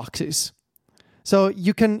inboxes, so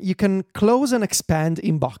you can close and expand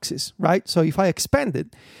inboxes, right? So if I expand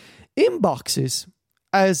it, inboxes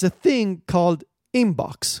as a thing called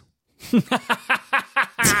inbox.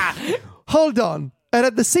 Hold on. And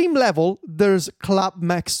at the same level, there's Club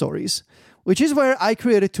Mac Stories, which is where I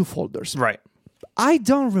created 2 folders. Right. I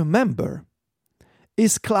don't remember.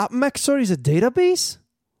 Is Club Mac Stories a database?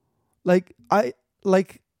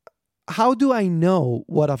 how do I know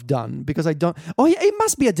what I've done? Because I don't. Oh, yeah, it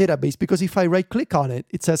must be a database because if I right click on it,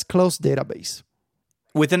 it says close database.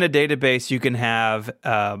 Within a database, you can have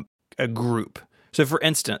a group. So, for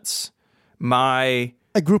instance, a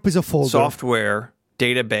group is a folder. Software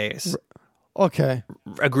database. Okay.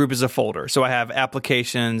 A group is a folder. So I have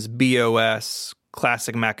applications, BOS,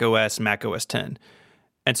 classic Mac OS, Mac OS 10.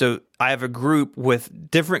 And so I have a group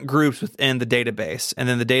with different groups within the database. And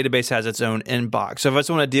then the database has its own inbox. So if I just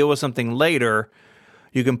want to deal with something later,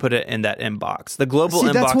 you can put it in that inbox. The global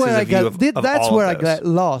inbox is a view of that's all where of I those. got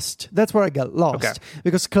lost. That's where I got lost. Okay.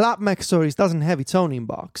 Because Club Mac Stories doesn't have its own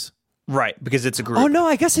inbox. Right, because it's a group. Oh, no,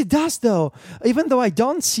 I guess it does, though. Even though I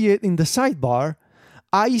don't see it in the sidebar,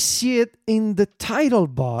 I see it in the title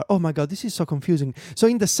bar. Oh my God, this is so confusing. So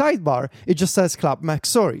in the sidebar, it just says Club Mac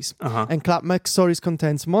Stories. And Club Mac Stories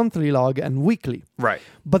contains monthly log and weekly. Right.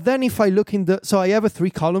 But then if I look in so I have a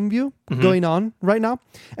 3-column view going on right now.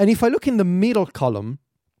 And if I look in the middle column,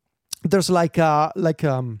 there's what's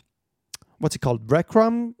it called?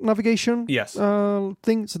 Breadcrumb navigation? Yes.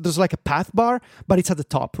 Thing. So there's like a path bar, but it's at the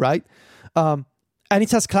top, right? And it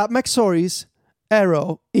says Club Mac Stories,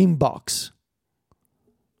 arrow, inbox.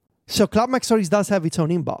 So Club Mac Stories does have its own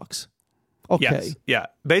inbox. Okay. Yes. Yeah.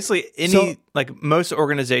 Basically, most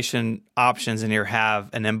organization options in here have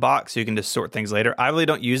an inbox, so you can just sort things later. I really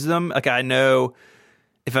don't use them. Like I know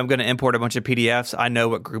if I'm going to import a bunch of PDFs, I know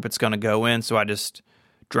what group it's going to go in, so I just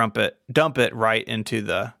dump it right into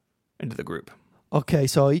the group. Okay,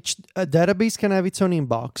 so each database can have its own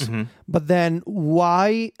inbox, but then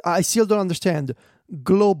why? I still don't understand.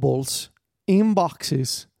 Globals,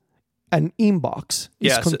 inboxes, and inbox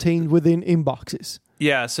is contained within inboxes.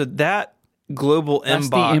 Yeah, so that global That's inbox.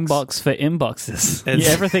 the inbox for inboxes.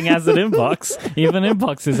 Everything has an inbox. Even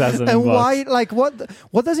inboxes has an inbox. And why? Like, what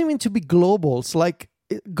does it mean to be globals? Like,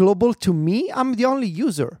 global to me? I'm the only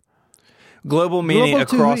user. Global meaning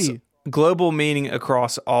Global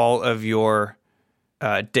across all of your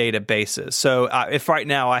databases. So if right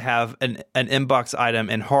now I have an inbox item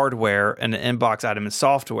in hardware and an inbox item in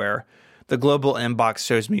software, the global inbox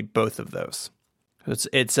shows me both of those.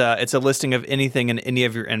 It's a listing of anything in any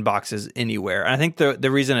of your inboxes anywhere. And I think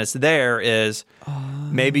the reason it's there is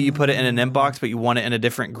maybe you put it in an inbox, but you want it in a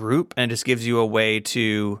different group, and it just gives you a way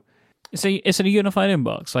to. It's a unified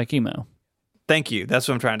inbox like email. Thank you. That's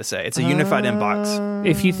what I'm trying to say. It's a unified inbox.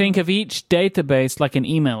 If you think of each database like an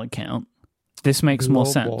email account, this makes more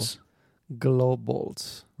sense.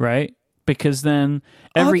 Globals. Right? Because then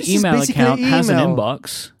every email account has an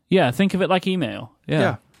inbox. Yeah, think of it like email.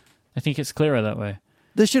 Yeah. I think it's clearer that way.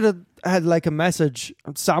 They should have had like a message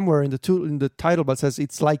somewhere in the title that says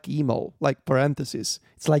it's like email, like parentheses.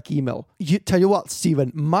 It's like email. Tell you what,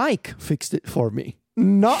 Steven, Mike fixed it for me.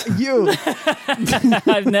 Not you.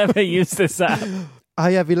 I've never used this app.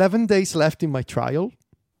 I have 11 days left in my trial.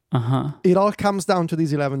 It all comes down to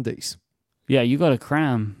these 11 days. Yeah, you got to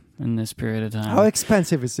cram in this period of time. How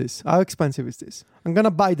expensive is this? I'm going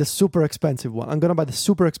to buy the super expensive one. I'm going to buy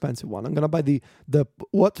the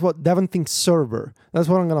what Devon thinks server. That's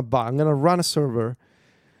what I'm going to buy. I'm going to run a server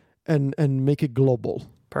and make it global.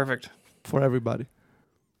 Perfect. For everybody.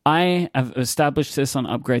 I have established this on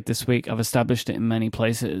Upgrade this week. I've established it in many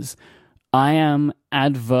places. I am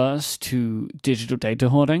adverse to digital data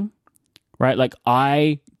hoarding, right? Like,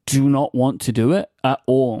 I do not want to do it at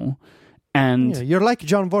all. And you're like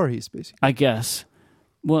John Voorhees, basically. I guess.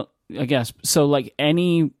 So, like,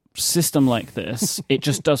 any system like this, it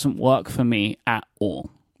just doesn't work for me at all,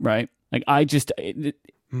 right? Like, I just...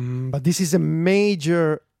 But this is a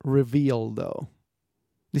major reveal, though.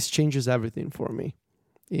 This changes everything for me.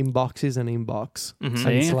 Inboxes and inbox.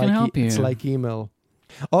 See, I can help you. It's like email.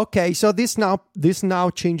 Okay, so this now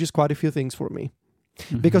changes quite a few things for me.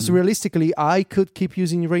 Because realistically, I could keep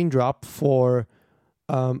using Raindrop for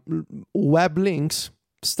web links,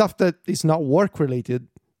 stuff that is not work related,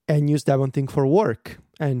 and use that one thing for work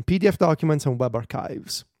and PDF documents and web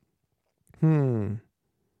archives. Sounds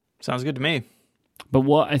good to me. But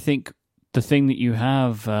what I think the thing that you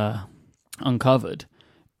have uncovered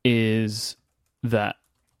is that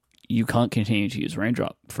you can't continue to use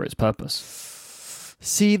Raindrop for its purpose.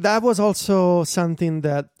 See, that was also something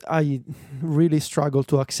that I really struggled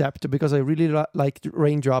to accept because I really like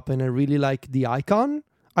Raindrop and I really like the icon.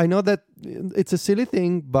 I know that it's a silly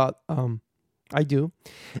thing, but I do.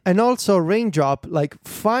 And also Raindrop, like,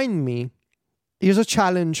 find me. Here's a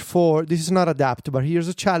challenge this is not Adapt, but here's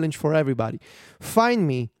a challenge for everybody. Find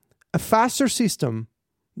me a faster system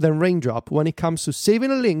than Raindrop when it comes to saving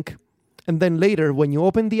a link. And then later, when you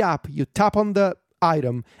open the app, you tap on the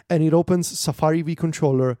item and it opens Safari V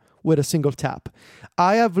Controller with a single tap.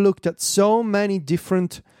 I have looked at so many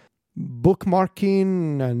different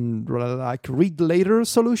bookmarking and like read later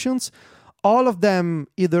solutions, all of them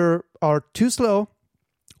either are too slow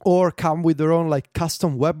or come with their own like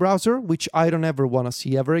custom web browser, which I don't ever want to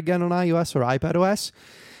see ever again on iOS or iPadOS.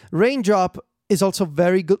 Raindrop is also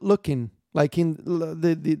very good looking, like in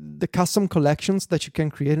the custom collections that you can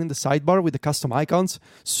create in the sidebar with the custom icons,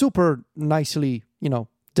 super nicely,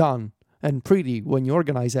 done and pretty when you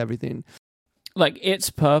organize everything. Like its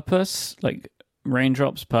purpose, like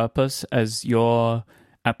Raindrop's purpose as your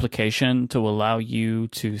application to allow you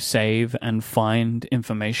to save and find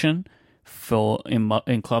information for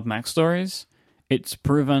in Club Mac Stories, it's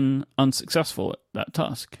proven unsuccessful at that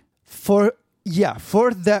task. For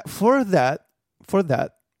that,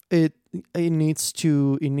 it needs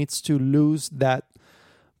to lose that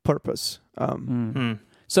purpose.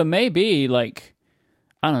 So maybe like,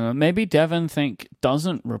 I don't know, maybe Devon Think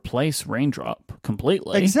doesn't replace Raindrop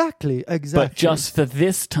completely. Exactly. But just for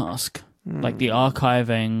this task, like the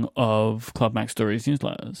archiving of Club Mac Stories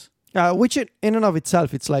newsletters. Which in and of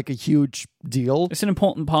itself, it's like a huge deal. It's an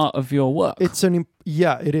important part of your work. It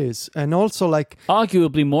is. And also like...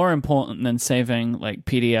 arguably more important than saving like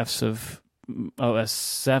PDFs of OS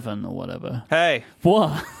 7 or whatever. Hey.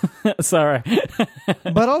 What? Sorry.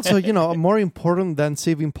 But also, more important than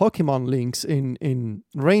saving Pokemon links in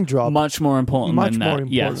Raindrop. Much more important than that. More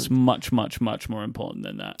important. Yes, much, much, much more important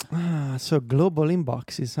than that. So global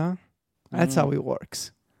inboxes, huh? That's how it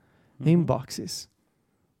works. Inboxes.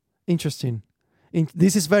 Interesting.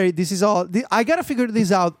 I gotta figure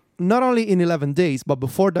this out not only in 11 days, but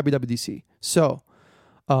before WWDC. So,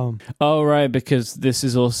 oh, right, because this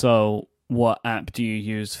is also what app do you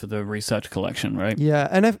use for the research collection, right? Yeah,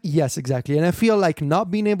 and yes, exactly. And I feel like not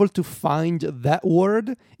being able to find that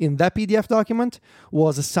word in that PDF document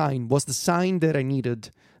was the sign that I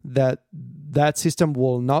needed that system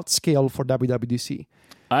will not scale for WWDC.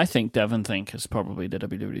 I think Devon Think is probably the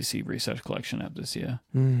WWDC research collection app this year.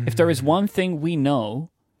 If there is one thing we know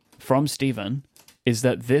from Stephen, is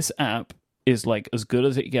that this app is like as good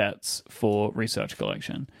as it gets for research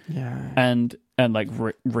collection. Yeah. And like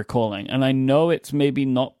recalling. And I know it's maybe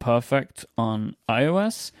not perfect on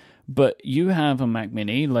iOS, but you have a Mac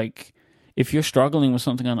Mini. Like if you're struggling with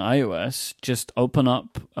something on iOS, just open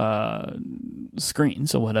up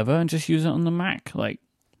screens or whatever and just use it on the Mac. Like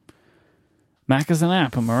Mac is an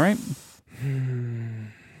app, am I right?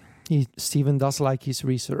 Stephen does like his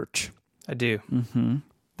research. I do. Mm-hmm.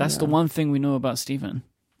 That's the one thing we know about Stephen,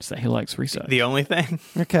 is that he likes research. The only thing?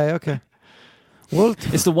 Okay. Well,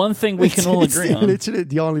 it's the one thing we can all agree on. Literally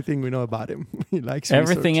the only thing we know about him. He likes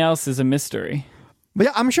everything research. else is a mystery. But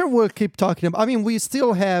yeah, I'm sure we'll keep talking about... I mean, we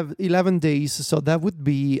still have 11 days, so that would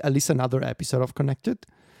be at least another episode of Connected.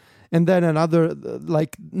 And then another,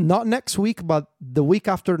 like, not next week, but the week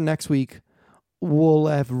after next week, we'll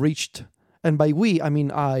have reached... And by we, I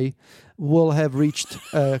mean I will have reached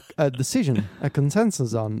a decision, a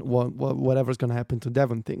consensus on whatever's going to happen to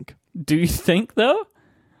Devon Think. Do you think, though?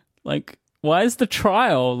 Like, why is the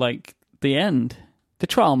trial, like, the end? The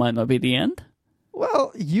trial might not be the end.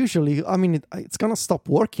 Well, usually, I mean, it's going to stop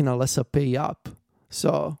working unless I pay up.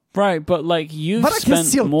 So... Right, but like you've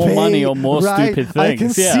spent more pay, money on more stupid things. I can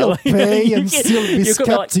still pay and still be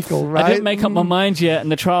skeptical, like, right? I didn't make up my mind yet,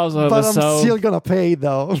 and the trial's over. But I'm so still gonna pay,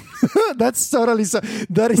 though. That is totally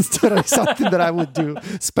something that I would do.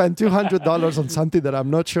 Spend $200 on something that I'm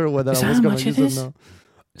not sure whether I was going to use or not.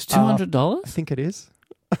 It's $200. I think it is.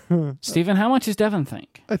 Stephen, how much is Devon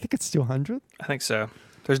Think? I think it's $200. I think so.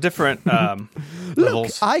 There's different levels.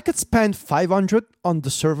 Look, I could spend $500 on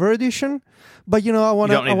the server edition, but I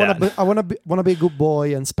want to be a good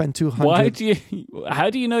boy and spend $200.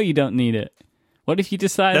 How do you know you don't need it? What if you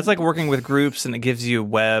decide that's like working with groups and it gives you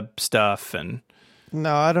web stuff and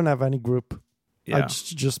no, I don't have any group. Yeah. It's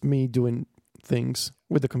just me doing things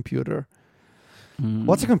with the computer.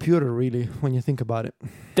 What's a computer really when you think about it?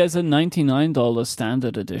 There's a $99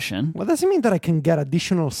 standard edition. Well, does it mean that I can get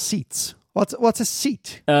additional seats? What's a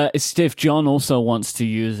seat? If John also wants to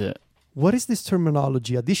use it. What is this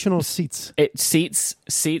terminology? Additional seats? Seats.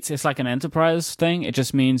 It's like an enterprise thing. It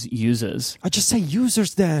just means users. I just say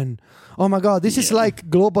users then. Oh my God, this is like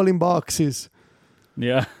global inboxes.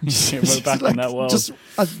 Yeah, we're back in that world. Just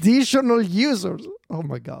additional users. Oh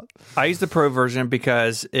my God. I use the Pro version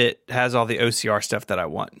because it has all the OCR stuff that I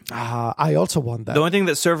want. I also want that. The only thing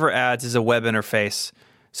that server adds is a web interface.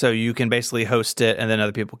 So you can basically host it, and then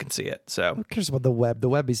other people can see it. So who cares about the web? The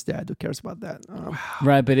web is dead. Who cares about that?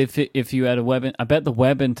 Right, but if you had a web, I bet the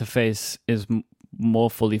web interface is more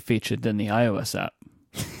fully featured than the iOS app.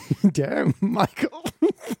 Damn, Michael!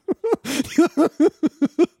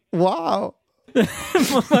 Wow.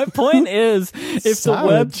 My point is, if the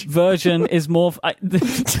web version is more...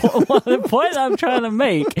 the point I'm trying to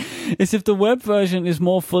make is if the web version is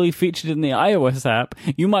more fully featured in the iOS app,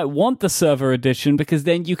 you might want the server edition because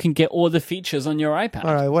then you can get all the features on your iPad.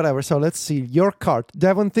 All right, whatever. So let's see. Your cart,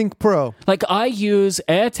 Devon Think Pro. Like, I use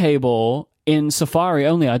Airtable in Safari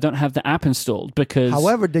only. I don't have the app installed because...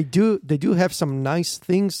 However, they do have some nice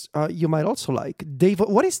things you might also like.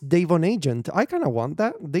 What is Devon Agent? I kind of want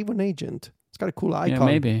that. Devon Agent. It's got a cool icon. Yeah,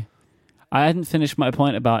 maybe. I hadn't finished my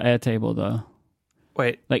point about Airtable, though.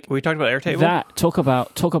 Wait, like we talked about Airtable?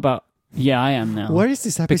 Talk about... Yeah, I am now. Where is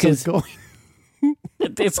this episode going?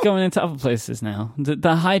 It's going into other places now. The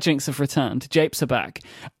hijinks have returned. Japes are back.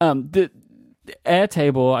 The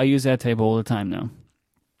Airtable, I use Airtable all the time now.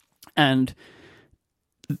 And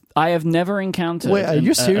I have never encountered Wait, are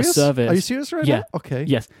you serious? A service. Are you serious right now? Okay.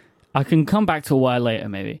 Yes. I can come back to a while later,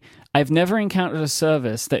 maybe. I've never encountered a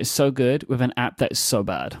service that is so good with an app that is so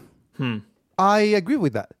bad. I agree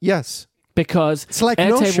with that. Yes. Because it's like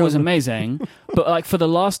Airtable Notion. was amazing, but like for the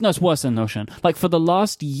last... No, it's worse than Notion. Like for the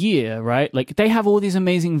last year, right? Like they have all these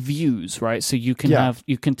amazing views, right? So you can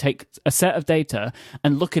you can take a set of data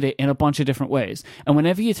and look at it in a bunch of different ways. And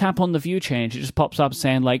whenever you tap on the view change, it just pops up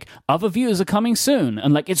saying like, other views are coming soon.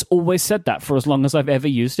 And like it's always said that for as long as I've ever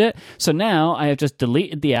used it. So now I have just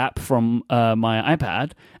deleted the app from my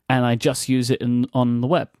iPad and I just use it on the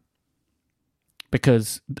web.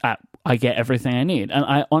 Because I get everything I need. And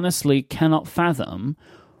I honestly cannot fathom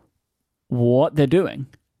what they're doing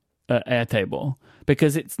at Airtable.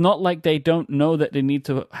 Because it's not like they don't know that they need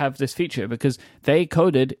to have this feature. Because they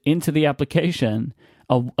coded into the application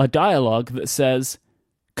a dialogue that says,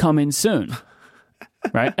 come in soon.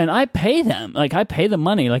 Right? And I pay them. Like, I pay the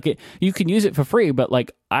money. Like, you can use it for free, but,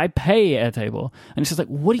 like, I pay Airtable. And it's just like,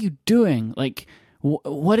 what are you doing? Like,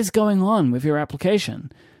 what is going on with your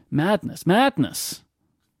application? Madness.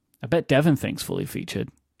 I bet Devon Think's fully featured.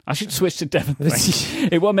 I should switch to Devon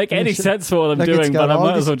Think. It won't make any sense for what I'm doing, but I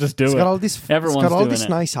might as well just do it. Everyone's doing it. It's got all these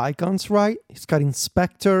nice icons, right? It's got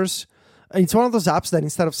inspectors. It's one of those apps that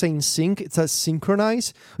instead of saying sync, it says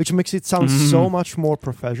synchronize, which makes it sound so much more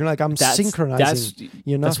professional. Like I'm synchronizing.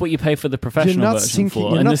 That's what you pay for the professional version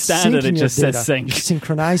for. In the standard, it just says sync. You're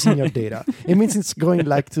synchronizing your data. It means it's going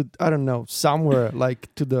like to, I don't know, somewhere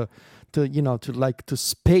like to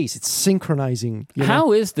space. It's synchronizing.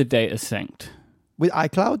 How is the data synced? With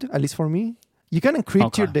iCloud, at least for me. You can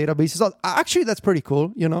encrypt your databases. Actually, that's pretty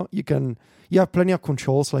cool. You have plenty of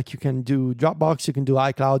controls. Like you can do Dropbox, you can do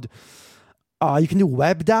iCloud. You can do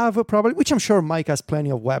WebDAV probably, which I'm sure Mike has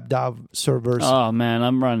plenty of WebDAV servers. Oh man,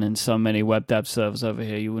 I'm running so many WebDAV servers over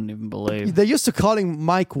here you wouldn't even believe. They used to call him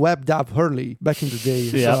Mike WebDAV Hurley back in the day.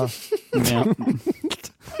 Yeah.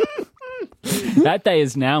 That day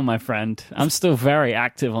is now, my friend. I'm still very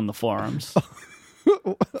active on the forums.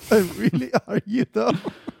 Really? Are you though?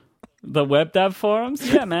 The WebDAV forums?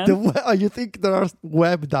 Yeah, man. You think there are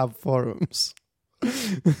WebDAV forums?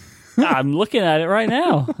 I'm looking at it right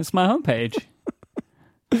now. It's my homepage.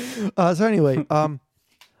 So anyway, I'm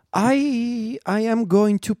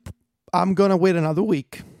gonna wait another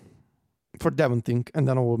week for Devon Think, and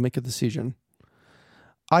then I will make a decision.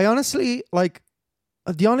 I honestly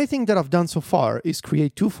the only thing that I've done so far is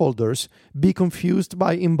create 2 folders, be confused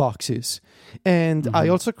by inboxes, and I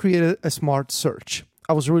also created a smart search.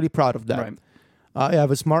 I was really proud of that. Right. I have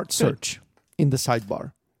a smart search in the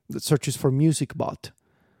sidebar that searches for MusicBot,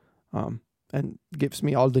 and gives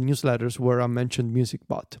me all the newsletters where I mentioned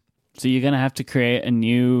MusicBot. So you're going to have to create a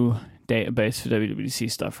new database for WWDC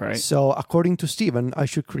stuff, right? So according to Steven, I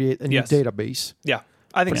should create a new database. Yeah,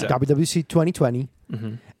 I think so. WWDC 2020.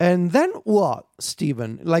 Mm-hmm. And then what,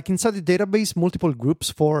 Steven? Like inside the database, multiple groups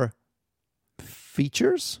for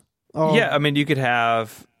features? Yeah, I mean, you could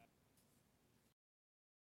have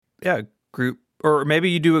group, or maybe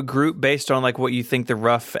you do a group based on like what you think the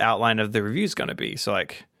rough outline of the review is going to be. So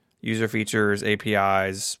like user features,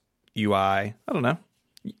 APIs, UI. I don't know.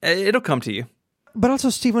 It'll come to you. But also,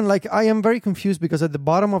 Steven, like I am very confused because at the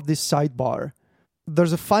bottom of this sidebar,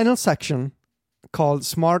 there's a final section called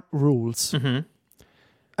Smart Rules. Mm-hmm.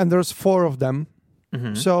 And there's 4 of them.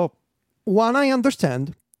 Mm-hmm. So one, I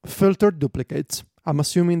understand, filtered duplicates. I'm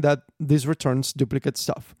assuming that this returns duplicate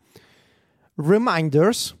stuff.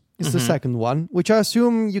 Reminders is the second one, which I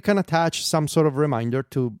assume you can attach some sort of reminder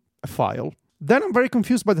to a file. Then I'm very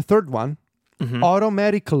confused by the third one,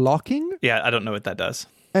 automatic locking. Yeah, I don't know what that does.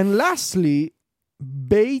 And lastly,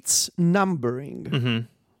 Bates numbering. Mm-hmm.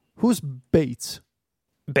 Who's Bates?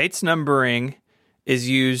 Bates numbering is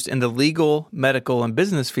used in the legal, medical, and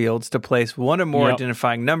business fields to place one or more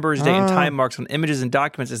identifying numbers, date, and time marks on images and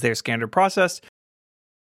documents as they are scanned or processed.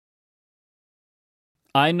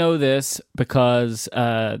 I know this because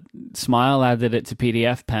Smile added it to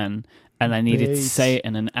PDF Pen, and I needed to Bates. say it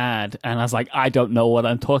in an ad, and I was like, I don't know what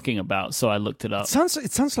I'm talking about, so I looked it up.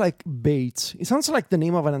 It sounds like Bates. It sounds like the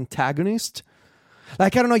name of an antagonist.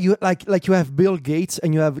 Like, I don't know, you you have Bill Gates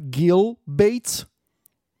and you have Gil Bates.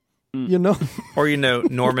 You know? Or,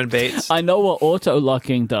 Norman Bates. I know what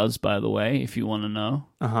auto-locking does, by the way, if you want to know.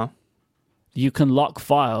 Uh-huh. You can lock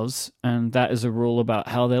files, and that is a rule about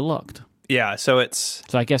how they're locked. Yeah, so it's...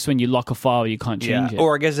 So I guess when you lock a file, you can't change it.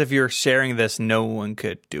 Or I guess if you're sharing this, no one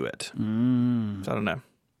could do it. So I don't know.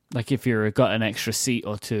 Like if you've got an extra seat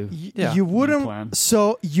or two. Yeah. You plan. wouldn't...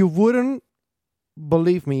 So you wouldn't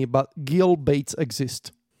believe me, but Gil Bates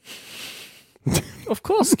exists. Of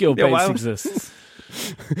course Gil Yeah, Bates why- exists.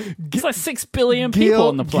 It's like 6 billion people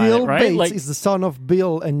on the planet, Gil right? Bates Like, is the son of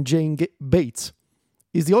Bill and Jane Bates.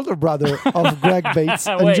 He's the older brother of Greg Bates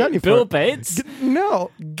and wait, Jennifer. Bill Bates?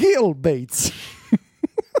 No, Gil Bates.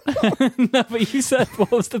 No, but you said,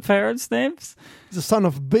 what was the parents' names? The son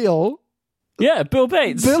of Bill. Yeah, Bill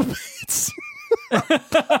Bates. Bill Bates.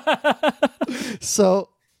 So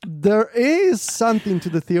there is something to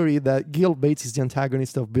the theory that Gil Bates is the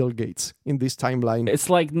antagonist of Bill Gates in this timeline. It's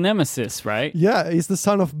like Nemesis, right? Yeah, he's the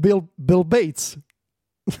son of Bill Bates.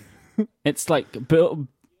 It's like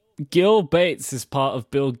Gil Bates is part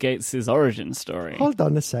of Bill Gates' origin story. Hold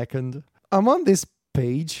on a second. I'm on this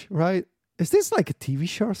page, right? Is this like a TV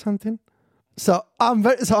show or something? So I'm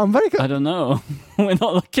very I don't know. We're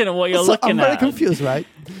not looking at what you're so looking I'm very at. confused, right?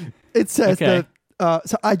 It says Okay. that.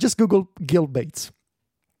 So I just googled Gil Bates,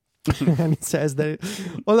 and it says that.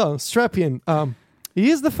 Hold on, strap in.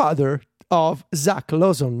 He is the father of Zach,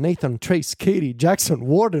 Lawson, Nathan, Trace, Katie, Jackson,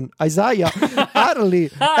 Warden, Isaiah, Adley,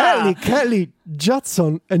 Ellie, Kelly,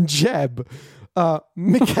 Judson, and Jeb.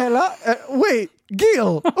 Michaela, wait,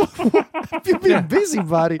 Gil, have you been busy,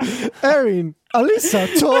 buddy? Erin,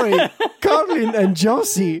 Alyssa, Tori, Carlin, and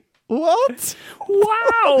Josie. What?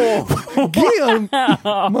 Wow! Gil,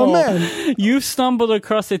 my man. You've stumbled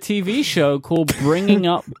across a TV show called Bringing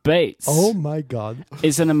Up Bates. Oh my God.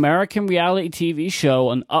 It's an American reality TV show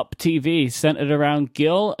on Up TV centered around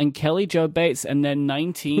Gil and Kelly Jo Bates and their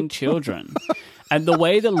 19 children. And the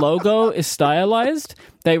way the logo is stylized,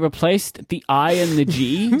 they replaced the I and the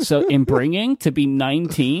G, so in bringing, to be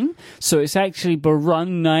 19. So it's actually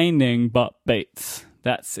Barun-nining but Bates.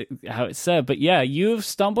 That's how it's said. But yeah, you've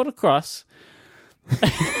stumbled across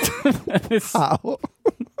How?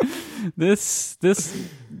 this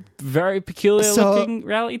very peculiar looking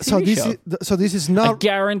reality TV show. So this is I not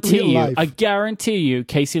guarantee real you. life. I guarantee you.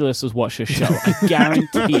 Casey List has watched this show. I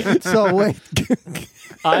guarantee it. So wait,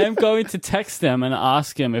 I am going to text him and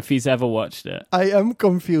ask him if he's ever watched it. I am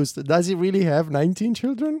confused. Does he really have 19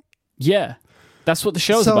 children? Yeah, that's what the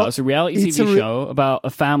show's So about. It's a reality it's TV a show about a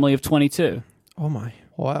family of 22. Oh my!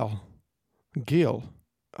 Wow, Gil.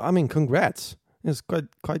 I mean, congrats. It's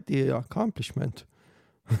quite the accomplishment.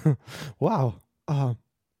 Wow. Oh.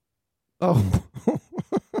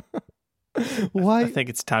 Why? I think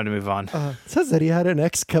it's time to move on. It says that he had an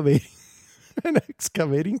excavating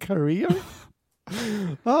career.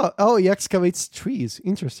 He excavates trees.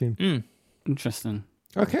 Interesting. Interesting.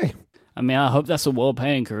 Okay. I mean, I hope that's a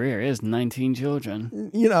well-paying career. It is 19 children.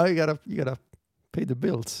 You gotta pay the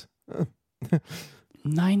bills.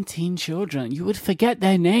 19 children. You would forget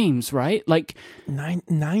their names, right? Like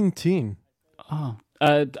 19. Oh.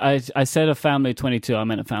 I said a family of 22. I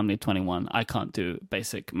meant a family of 21. I can't do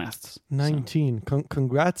basic maths. 19.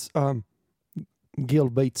 Congrats, Gil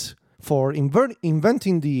Bates, for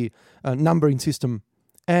inventing the numbering system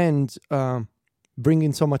and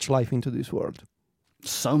bringing so much life into this world.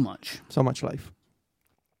 So much. So much life.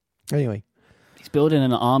 Anyway. He's building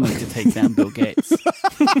an army to take down Bill Gates.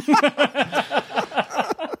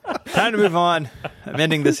 Time to move on. I'm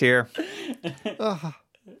ending this here.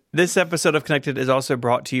 This episode of Connected is also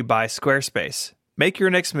brought to you by Squarespace. Make your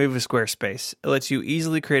next move with Squarespace. It lets you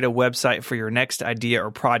easily create a website for your next idea or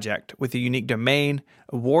project with a unique domain,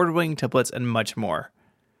 award-winning templates, and much more.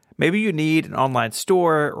 Maybe you need an online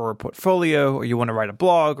store or a portfolio, or you want to write a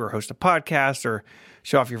blog or host a podcast or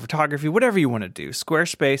show off your photography, whatever you want to do.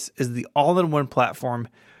 Squarespace is the all-in-one platform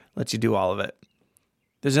that lets you do all of it.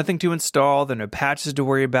 There's nothing to install, there are no patches to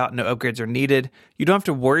worry about, no upgrades are needed. You don't have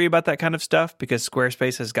to worry about that kind of stuff because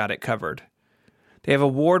Squarespace has got it covered. They have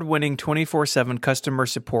award-winning 24/7 customer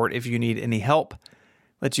support if you need any help.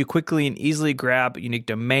 Lets you quickly and easily grab a unique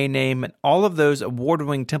domain name, and all of those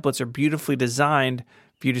award-winning templates are beautifully designed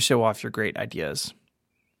for you to show off your great ideas.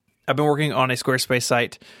 I've been working on a Squarespace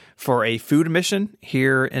site for a food mission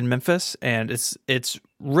here in Memphis, and it's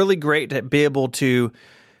really great to be able to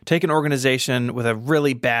take an organization with a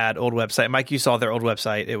really bad old website. Mike, you saw their old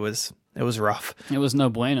website. It was rough. It was no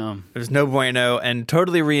bueno. It was no bueno, and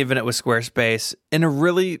totally reinvent it with Squarespace in a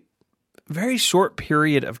really very short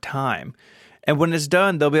period of time. And when it's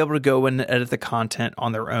done, they'll be able to go in and edit the content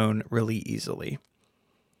on their own really easily.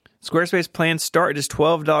 Squarespace plans start at just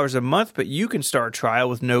 $12 a month, but you can start a trial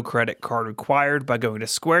with no credit card required by going to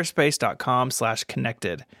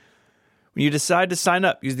squarespace.com/connected. When you decide to sign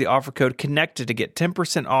up, use the offer code CONNECTED to get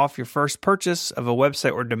 10% off your first purchase of a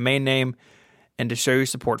website or domain name and to show your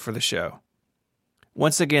support for the show.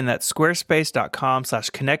 Once again, that's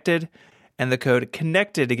squarespace.com/connected and the code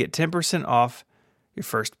CONNECTED to get 10% off your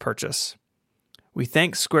first purchase. We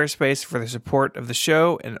thank Squarespace for their support of the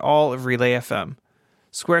show and all of Relay FM.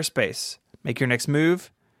 Squarespace, make your next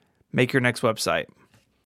move, make your next website.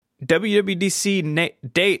 WWDC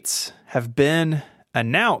dates have been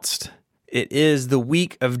announced. It is the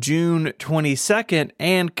week of June 22nd,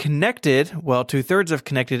 and Connected, well, 2/3 of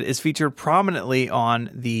Connected is featured prominently on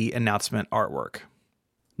the announcement artwork.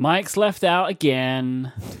 Mike's left out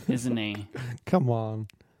again, isn't he? Come on.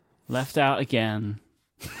 Left out again.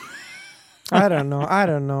 I don't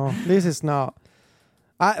know. This is not...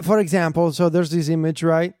 for example, so there's this image,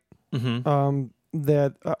 right? Mm-hmm.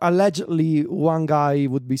 That allegedly one guy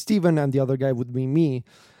would be Steven and the other guy would be me.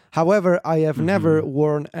 However, I have never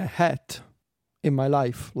worn a hat in my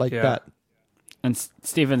life like that. And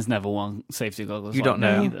Steven's never worn safety goggles. You like don't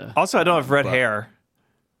know. Either. Also, I don't have red hair,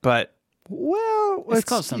 but... Well, It's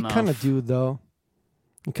close you enough. kind of do, though.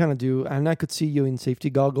 You kind of do. And I could see you in safety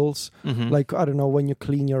goggles. Like, I don't know, when you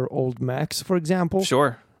clean your old Macs, for example.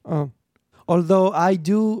 Sure. Although I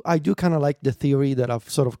do kind of like the theory that I've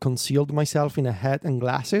sort of concealed myself in a hat and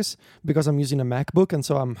glasses because I'm using a MacBook, and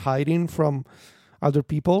so I'm hiding from other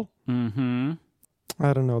people. Mm-hmm.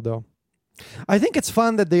 I don't know, though. I think it's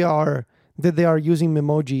fun that they are using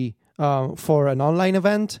Memoji for an online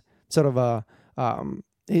event. Sort of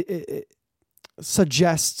it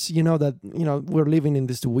suggests, that we're living in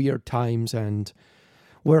these weird times and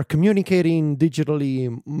we're communicating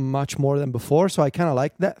digitally much more than before. So I kind of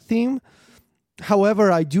like that theme.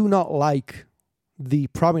 However, I do not like the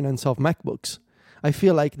prominence of MacBooks. I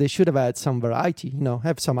feel like they should have had some variety,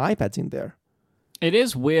 have some iPads in there. It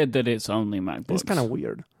is weird that it's only MacBooks. It's kind of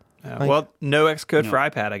weird. Well, no Xcode for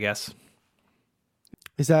iPad, I guess.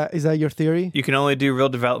 Is that your theory? You can only do real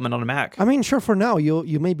development on a Mac. I mean, sure, for now,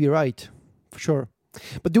 you may be right. For sure.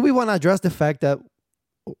 But do we want to address the fact that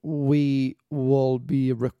we will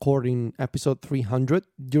be recording episode 300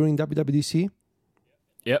 during WWDC?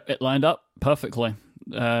 Yep, it lined up perfectly.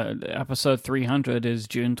 Episode 300 is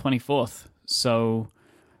June 24th. So,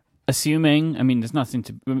 assuming, there's nothing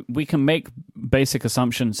to... We can make basic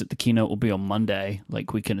assumptions that the keynote will be on Monday.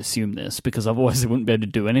 Like, we can assume this, because otherwise they wouldn't be able to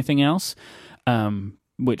do anything else.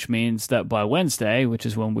 Which means that by Wednesday, which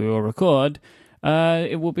is when we will record,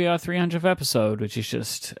 it will be our 300th episode, which is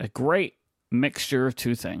just a great mixture of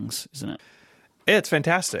two things, isn't it? It's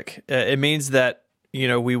fantastic. It means that,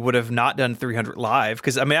 we would have not done 300 live,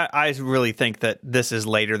 because, I really think that this is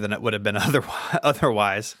later than it would have been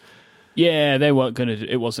otherwise. Yeah, they weren't going to.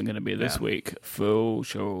 It wasn't going to be this week for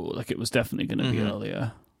sure. Like, it was definitely going to be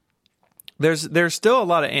earlier. There's still a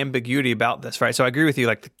lot of ambiguity about this, right? So I agree with you.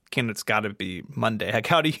 Like, the keynote's got to be Monday. Like,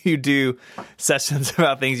 how do you do sessions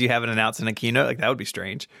about things you haven't announced in a keynote? Like, that would be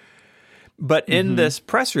strange. But in this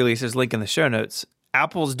press release, there's a link in the show notes.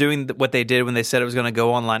 Apple's doing what they did when they said it was going to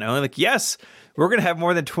go online only. Like, yes, we're going to have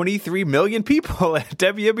more than 23 million people at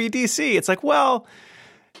WWDC. It's like, well,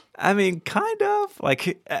 kind of. Like,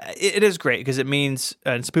 it is great because it means,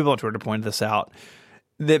 and some people on Twitter pointed this out,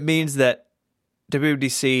 that means that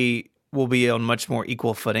WWDC will be on much more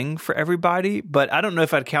equal footing for everybody. But I don't know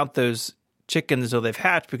if I'd count those chickens until they've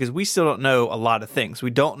hatched, because we still don't know a lot of things. We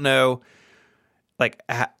don't know, like,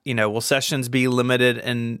 will sessions be limited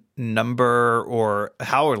in number, or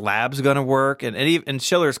how are labs going to work? And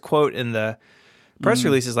Schiller's quote in the press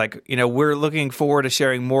release is like, we're looking forward to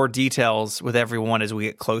sharing more details with everyone as we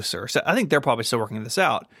get closer. So I think they're probably still working this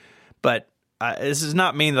out. But this does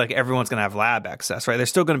not mean like everyone's going to have lab access, right? There's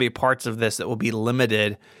still going to be parts of this that will be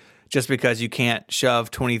limited, just because you can't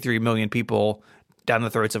shove 23 million people down the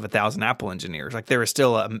throats of 1,000 Apple engineers. Like, there is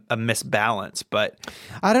still a misbalance, but...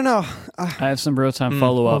 I don't know. I have some real-time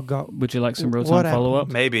follow-up. Would you like some real-time follow-up?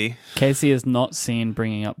 Maybe. Casey is not seen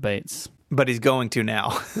bringing up Bates. But he's going to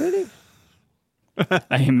now. Really?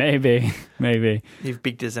 Maybe. You've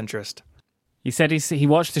piqued his interest. He said he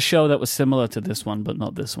watched a show that was similar to this one, but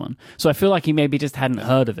not this one. So I feel like he maybe just hadn't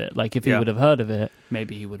heard of it. Like, if he would have heard of it,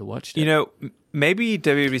 maybe he would have watched it. Maybe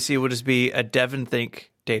WWDC will just be a Dev and Think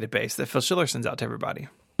database that Phil Schiller sends out to everybody.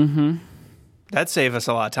 Mm-hmm. That'd save us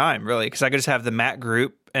a lot of time, really, because I could just have the Mac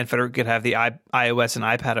group, and Federico could have the iOS and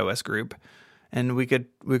iPadOS group, and we could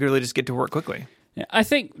really just get to work quickly. Yeah, I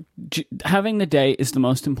think having the date is the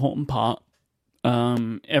most important part.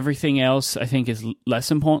 Everything else, I think, is less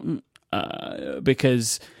important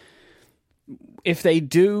because if they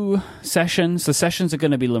do sessions, the sessions are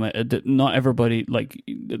going to be limited. Not everybody, like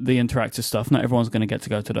the interactive stuff, not everyone's going to get to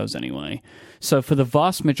go to those anyway. So for the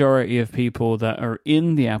vast majority of people that are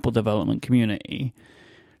in the Apple development community,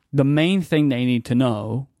 the main thing they need to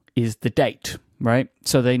know is the date, right?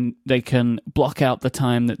 So they can block out the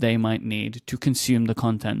time that they might need to consume the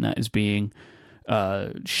content that is being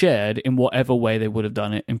shared in whatever way they would have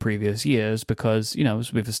done it in previous years, because, you know,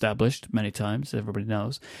 as we've established many times, everybody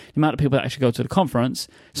knows, the amount of people that actually go to the conference,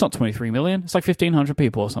 it's not 23 million, it's like 1,500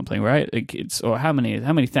 people or something, right? Or how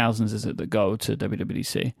many thousands is it that go to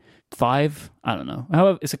WWDC? 5? I don't know.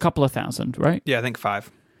 However, it's a couple of thousand, right? Yeah, I think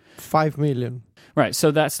 5. 5 million. Right,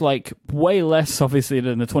 so that's like way less, obviously,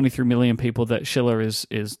 than the 23 million people that Schiller is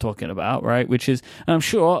talking about, right? Which is, and I'm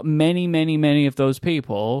sure many of those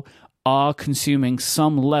people are consuming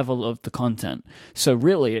some level of the content. So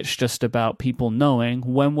really, it's just about people knowing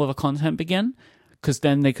when will the content begin, because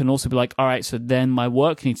then they can also be like, all right, so then my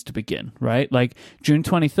work needs to begin, right? Like June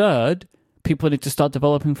 23rd, people need to start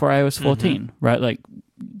developing for iOS 14, right? Like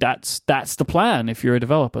that's the plan if you're a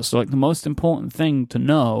developer. So like the most important thing to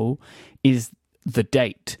know is the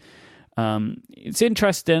date. It's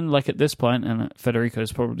interesting, like at this point, and Federico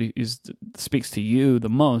speaks to you the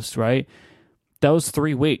most, right? Those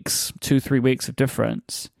 3 weeks, 2-3 weeks of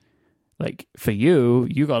difference, like for you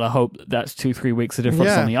gotta hope that's 2-3 weeks of difference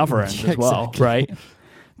on the other end as well, exactly. right?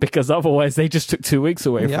 Because otherwise they just took 2 weeks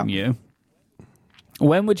away from you.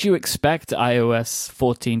 When would you expect iOS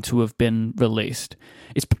 14 to have been released?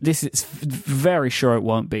 It's very sure it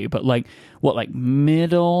won't be, but like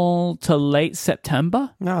middle to late September?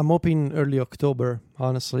 No, I'm hoping early October,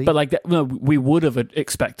 honestly. But like that, no, we would have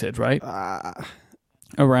expected, right?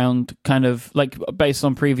 Around kind of like based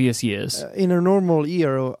on previous years. In a normal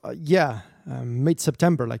year,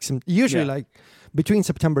 mid-September, like usually like between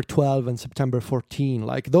September 12 and September 14,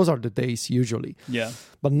 like those are the days usually. Yeah.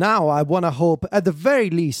 But now I want to hope at the very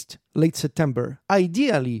least late September,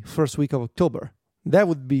 ideally first week of October. That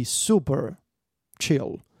would be super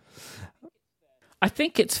chill. I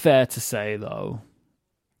think it's fair to say, though,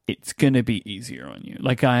 it's going to be easier on you.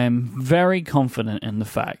 Like, I am very confident in the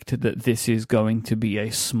fact that this is going to be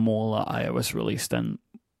a smaller iOS release than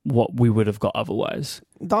what we would have got otherwise.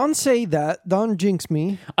 Don't say that. Don't jinx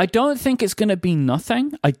me. I don't think it's going to be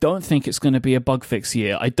nothing. I don't think it's going to be a bug fix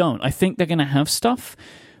year. I don't. I think they're going to have stuff,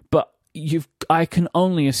 but I can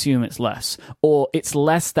only assume it's less. Or it's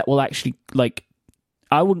less that will actually, like,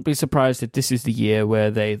 I wouldn't be surprised if this is the year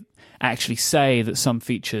where they actually say that some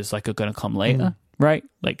features like are going to come later, right?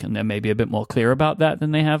 Like, and they're maybe a bit more clear about that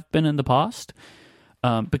than they have been in the past,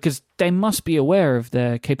 because they must be aware of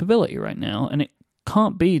their capability right now, and it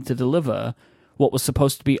can't be to deliver what was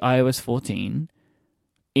supposed to be iOS 14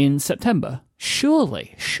 in September.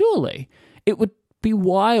 Surely, it would be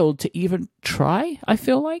wild to even try. I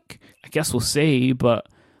feel like. I guess we'll see, but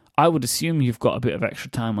I would assume you've got a bit of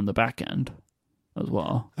extra time on the back end as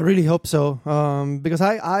well. I really hope so, because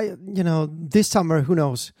I this summer, who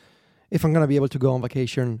knows if I'm gonna be able to go on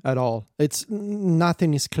vacation at all.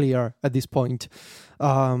 Nothing is clear at this point.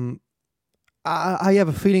 I have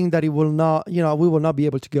a feeling that it will not, we will not be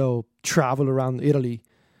able to go travel around Italy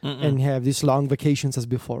and have these long vacations as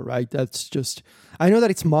before, right? That's just, I know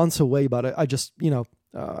that it's months away, but I just,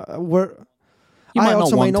 I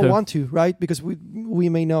also might not want to, right? Because we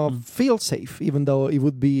may not feel safe, even though it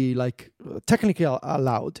would be like technically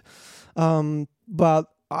allowed. But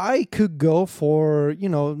I could go for,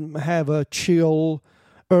 have a chill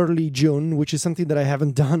early June, which is something that I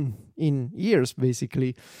haven't done in years,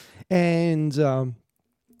 basically. And,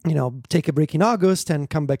 take a break in August and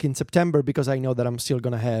come back in September, because I know that I'm still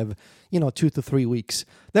going to have, 2 to 3 weeks.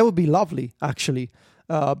 That would be lovely, actually.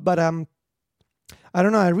 But I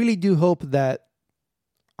don't know. I really do hope that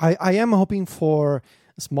I am hoping for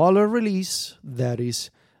a smaller release that is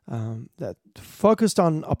that focused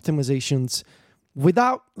on optimizations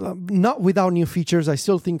not without new features. I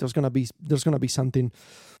still think there's gonna be something.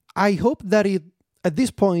 I hope that at this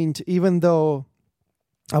point, even though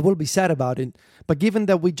I will be sad about it, but given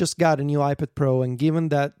that we just got a new iPad Pro, and given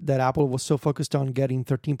that Apple was so focused on getting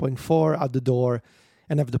 13.4 out the door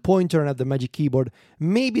and have the pointer and have the Magic Keyboard,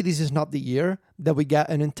 maybe this is not the year that we get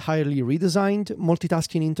an entirely redesigned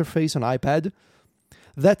multitasking interface on iPad.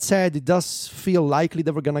 That said, it does feel likely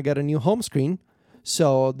that we're going to get a new home screen.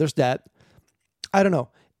 So there's that. I don't know.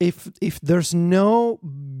 if there's no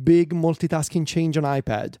big multitasking change on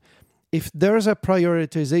iPad, if there's a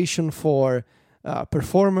prioritization for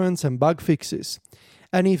performance and bug fixes,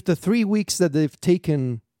 and if the 3 weeks that they've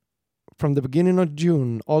taken from the beginning of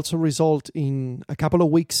June also result in a couple of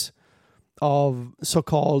weeks of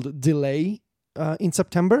so-called delay in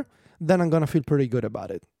September, then I'm going to feel pretty good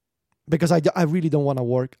about it. Because I really don't want to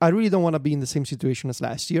work. I really don't want to be in the same situation as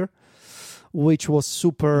last year, which was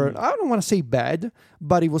super, I don't want to say bad,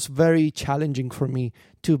 but it was very challenging for me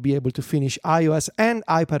to be able to finish iOS and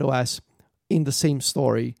iPadOS in the same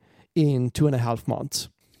story in 2.5 months.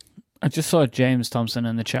 I just saw James Thompson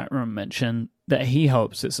in the chat room mention that he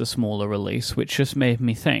hopes it's a smaller release, which just made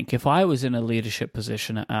me think, if I was in a leadership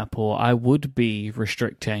position at Apple, I would be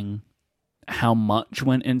restricting how much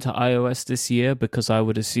went into iOS this year, because I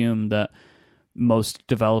would assume that most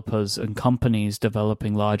developers and companies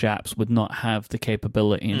developing large apps would not have the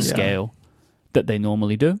capability and scale that they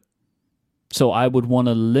normally do. So I would want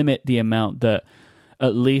to limit the amount that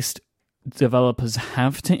at least developers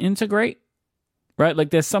have to integrate, right? Like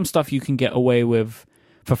there's some stuff you can get away with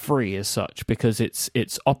for free as such, because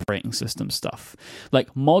it's operating system stuff.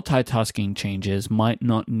 Like multitasking changes might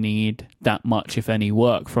not need that much, if any,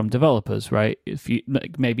 work from developers, right? If you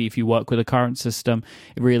maybe if you work with a current system,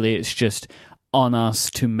 really it's just on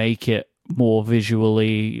us to make it more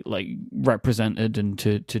visually like represented and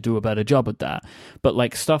to do a better job at that. But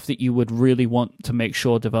like stuff that you would really want to make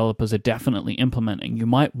sure developers are definitely implementing, you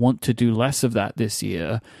might want to do less of that this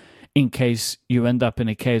year, in case you end up in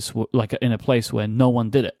a case like in a place where no one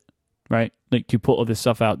did it, right? Like you put all this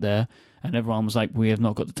stuff out there and everyone was like, we have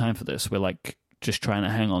not got the time for this. We're like just trying to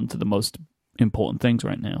hang on to the most important things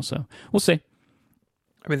right now. So we'll see.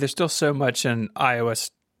 I mean, there's still so much in iOS,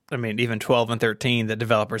 I mean, even 12 and 13 that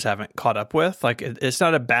developers haven't caught up with. Like it's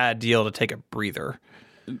not a bad deal to take a breather.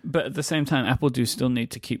 But at the same time, Apple do still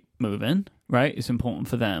need to keep moving, right? It's important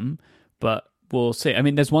for them, but we'll see. I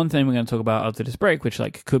mean, there's one thing we're going to talk about after this break, which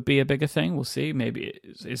like could be a bigger thing. We'll see. Maybe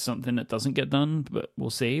it's something that doesn't get done, but we'll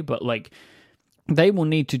see. But like, they will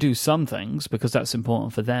need to do some things because that's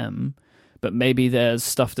important for them. But maybe there's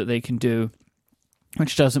stuff that they can do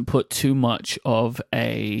which doesn't put too much of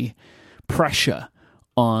a pressure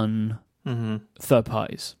on third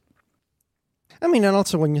parties. I mean, and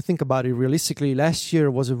also when you think about it realistically, last year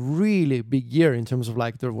was a really big year in terms of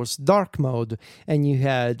like there was dark mode and you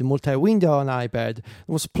had multi-window on iPad. There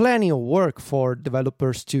was plenty of work for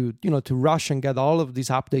developers to, to rush and get all of these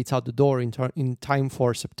updates out the door in time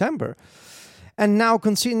for September. And now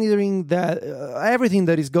considering that everything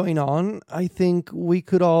that is going on, I think we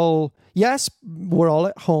could all, yes, we're all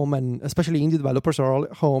at home, and especially indie developers are all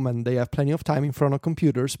at home and they have plenty of time in front of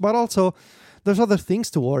computers, but also there's other things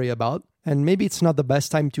to worry about. And maybe it's not the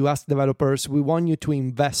best time to ask developers, we want you to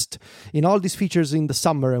invest in all these features in the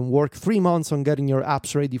summer and work 3 months on getting your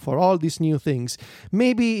apps ready for all these new things.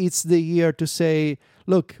 Maybe it's the year to say,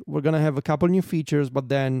 look, we're going to have a couple new features, but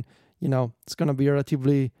then, it's going to be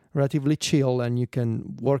relatively chill and you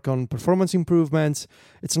can work on performance improvements.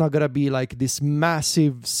 It's not going to be like this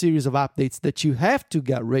massive series of updates that you have to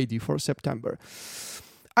get ready for September.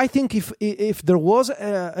 I think if there was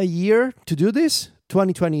a year to do this,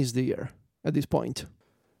 2020 is the year at this point.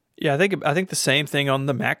 Yeah, I think the same thing on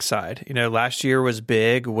the Mac side. Last year was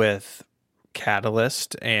big with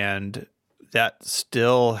Catalyst, and that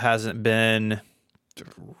still hasn't been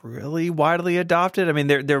really widely adopted. I mean,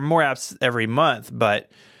 there are more apps every month, but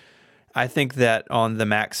I think that on the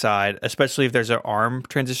Mac side, especially if there's an ARM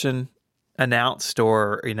transition announced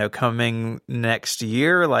or coming next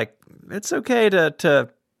year, like it's okay to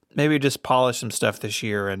maybe just polish some stuff this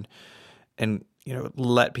year and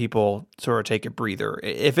let people sort of take a breather.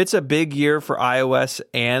 If it's a big year for iOS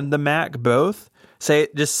and the Mac both, say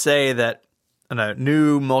that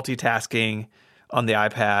new multitasking on the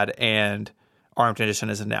iPad and ARM transition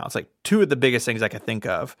is announced. Like two of the biggest things I could think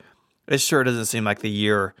of. It sure doesn't seem like the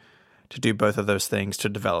year to do both of those things to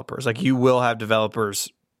developers. Like you will have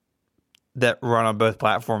developers that run on both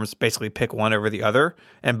platforms basically pick one over the other,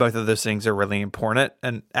 and both of those things are really important.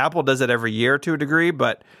 And Apple does it every year to a degree,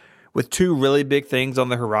 but with two really big things on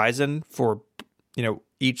the horizon for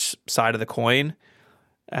each side of the coin,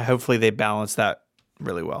 hopefully they balance that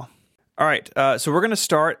really well. All right, so we're going to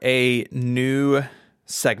start a new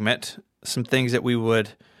segment, some things that we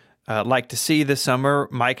would like to see this summer.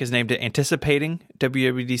 Mike has named it Anticipating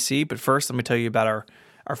WWDC, but first let me tell you about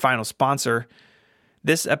our final sponsor.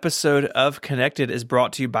 This episode of Connected is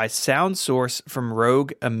brought to you by SoundSource from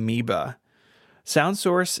Rogue Amoeba.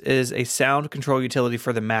 SoundSource is a sound control utility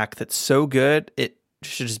for the Mac that's so good, it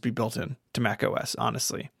should just be built in to macOS,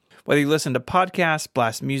 honestly. Whether you listen to podcasts,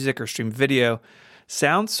 blast music, or stream video,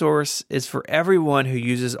 SoundSource is for everyone who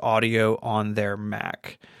uses audio on their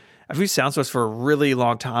Mac. I've used SoundSource for a really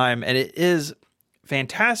long time, and it is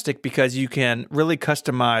fantastic because you can really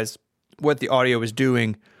customize what the audio is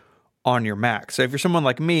doing on your Mac. So if you're someone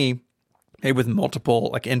like me, maybe with multiple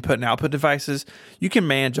like input and output devices, you can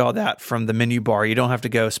manage all that from the menu bar. You don't have to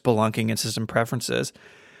go spelunking in system preferences.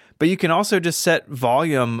 But you can also just set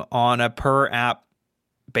volume on a per app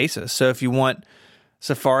basis. So if you want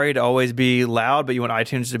Safari to always be loud, but you want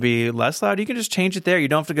iTunes to be less loud, you can just change it there. You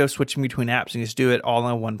don't have to go switching between apps. You just do it all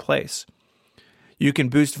in one place. You can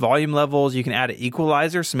boost volume levels. You can add an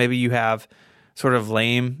equalizer. So maybe you have sort of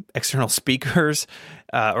lame external speakers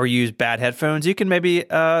or use bad headphones. You can maybe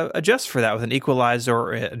adjust for that with an equalizer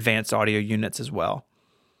or advanced audio units as well.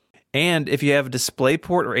 And if you have a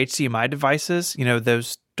DisplayPort or HDMI devices,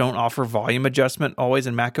 those don't offer volume adjustment always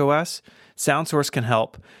in macOS. SoundSource can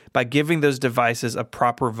help by giving those devices a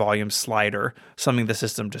proper volume slider, something the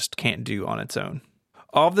system just can't do on its own.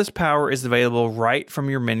 All of this power is available right from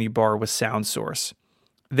your menu bar with SoundSource.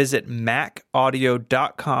 Visit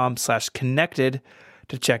macaudio.com/connected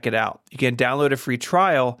to check it out. You can download a free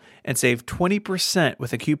trial and save 20%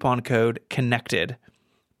 with a coupon code CONNECTED.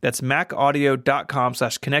 That's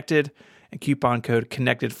macaudio.com/connected and coupon code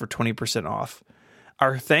CONNECTED for 20% off.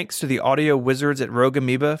 Our thanks to the audio wizards at Rogue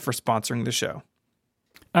Amoeba for sponsoring the show.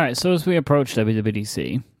 All right, so as we approach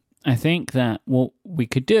WWDC, I think that what we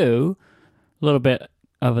could do a little bit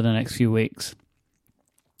over the next few weeks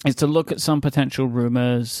is to look at some potential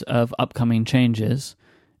rumors of upcoming changes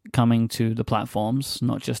coming to the platforms,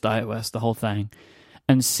 not just iOS, the whole thing,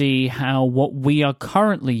 and see how what we are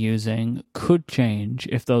currently using could change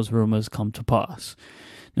if those rumors come to pass.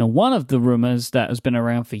 Now, one of the rumors that has been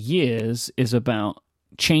around for years is about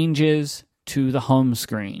changes to the home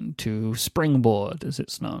screen, to Springboard, as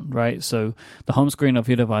it's known, right? So the home screen of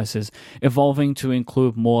your devices evolving to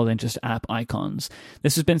include more than just app icons.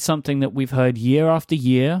 This has been something that we've heard year after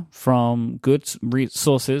year from good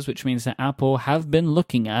sources, which means that Apple have been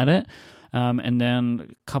looking at it. And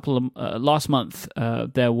then last month,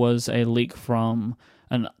 there was a leak from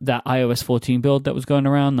that iOS 14 build that was going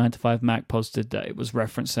around. 9to5Mac posted that it was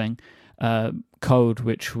referencing code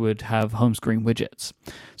which would have home screen widgets.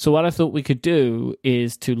 So what I thought we could do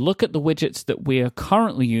is to look at the widgets that we are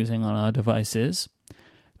currently using on our devices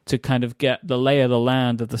to kind of get the lay of the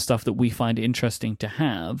land of the stuff that we find interesting to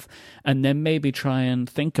have, and then maybe try and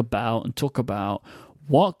think about and talk about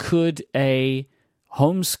what could a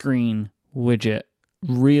home screen widget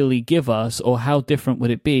really give us, or how different would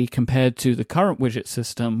it be compared to the current widget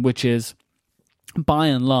system, which is by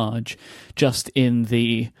and large just in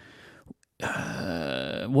the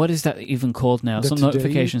what is that even called now? Some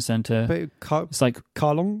notification center. It's like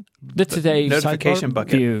column. The today notification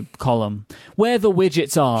bucket view column where the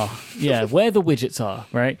widgets are. Yeah, where the widgets are,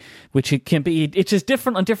 right? Which it can be. It's just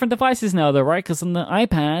different on different devices now, though, right? Because on the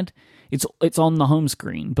iPad, it's on the home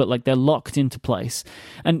screen, but like they're locked into place.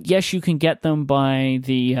 And yes, you can get them by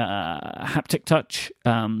the haptic touch,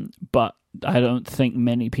 but I don't think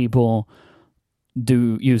many people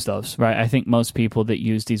do use those, right? I think most people that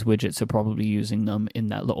use these widgets are probably using them in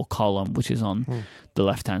that little column, which is on the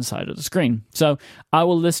left-hand side of the screen. So I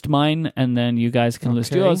will list mine, and then you guys can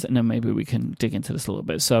list yours, and then maybe we can dig into this a little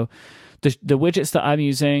bit. So the widgets that I'm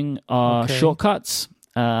using are Shortcuts,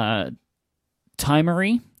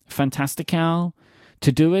 Timery, Fantastical,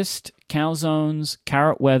 Todoist, Calzones,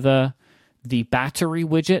 Carrot Weather, the battery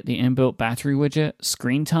widget, the inbuilt battery widget,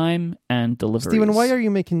 Screen Time, and Deliveries. Steven, why are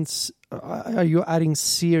you are you adding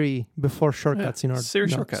Siri before shortcuts in our Siri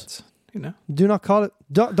notes? shortcuts? Do not call it.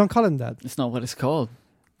 Don't call him that. It's not what it's called.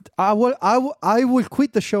 I will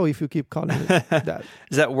quit the show if you keep calling it that.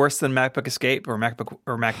 Is that worse than MacBook Escape or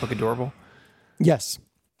MacBook Adorable? Yes.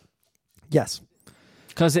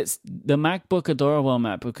 Because it's the MacBook Adorable and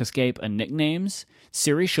MacBook Escape are nicknames.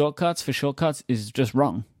 Siri shortcuts for shortcuts is just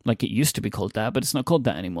wrong. Like, it used to be called that, but it's not called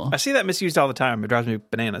that anymore. I see that misused all the time. It drives me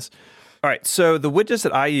bananas. All right, so the widgets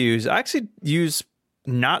that I actually use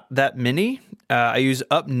not that many. I use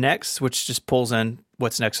Up Next, which just pulls in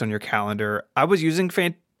what's next on your calendar. I was using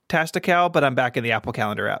Fantastical, but I'm back in the Apple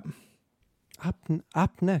Calendar app.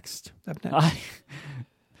 Up Next.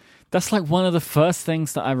 That's like one of the first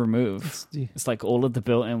things that I remove. It's like all of the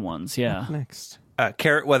built-in ones, yeah. Up Next.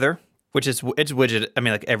 Carrot Weather, which is it's widget. I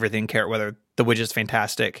mean, like everything Carrot Weather. The widget's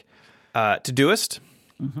fantastic. Todoist,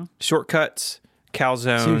 Shortcuts,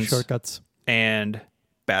 Calzones, shortcuts, and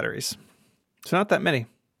batteries. So not that many.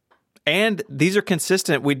 And these are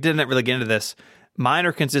consistent. We didn't really get into this. Mine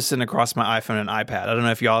are consistent across my iPhone and iPad. I don't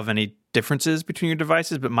know if y'all have any differences between your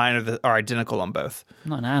devices, but mine are identical on both. I'm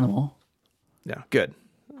not an animal. Yeah, good.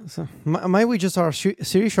 So my widgets are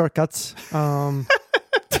Siri shortcuts,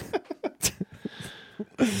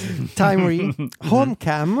 Timery, Home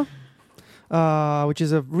Cam, which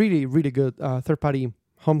is a really, really good third-party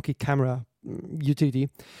HomeKit camera utility,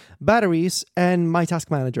 batteries, and myTASK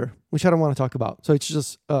Manager, which I don't want to talk about. So it's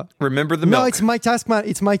just remember the milk. No, it's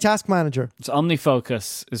myTASK Manager. It's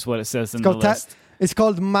OmniFocus is what it says in the list. It's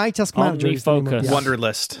called myTASK Manager. OmniFocus. Wonder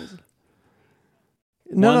List.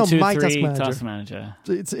 No, 1, 2, myTASK 3, Manager. Task Manager.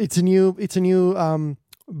 It's a new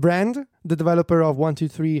brand. The developer of 1, 2,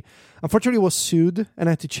 3 unfortunately was sued and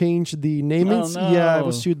had to change the namings. Oh, no. Yeah, it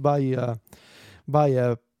was sued by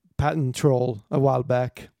a patent troll a while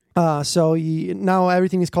back. So now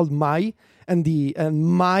everything is called My, and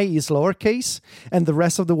My is lowercase, and the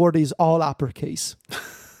rest of the word is all uppercase.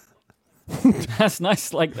 That's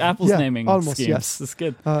nice, like Apple's naming almost, schemes. yes. That's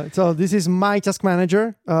good. So this is myTASK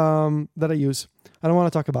Manager that I use. I don't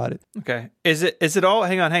want to talk about it. Okay. Is it all?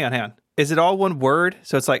 Hang on. Is it all one word?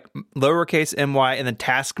 So it's like lowercase my and then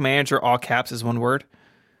Task Manager, all caps, is one word?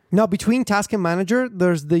 Now, between Task and Manager,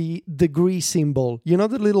 there's the degree symbol. You know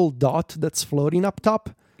the little dot that's floating up top?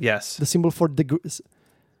 Yes. The symbol for degrees.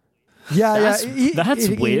 Yeah, That's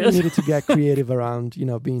weird. He needed to get creative around,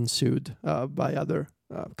 being sued by other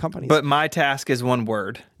companies. But myTASK is one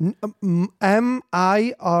word. M,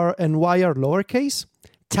 I, R, and Y are lowercase.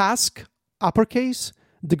 Task, uppercase.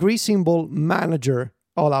 Degree symbol, Manager,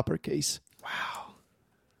 all uppercase. Wow.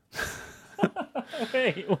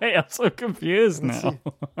 Wait, I'm so confused now.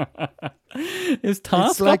 Is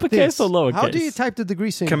task like uppercase this. or lowercase? How do you type the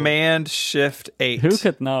degree symbol? Command Shift 8. Who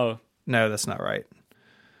could know? No, that's not right.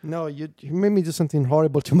 No, you made me do something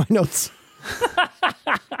horrible to my notes.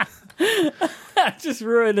 Just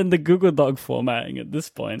ruining the Google Doc formatting at this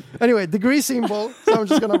point. Anyway, degree symbol. So I'm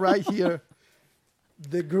just going to write here.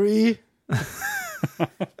 Degree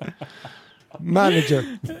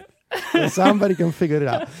Manager. So somebody can figure it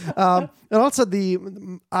out. And also,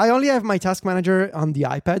 I only have my Task Manager on the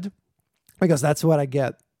iPad because that's where I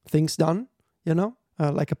get things done,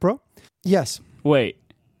 like a pro. Yes. Wait,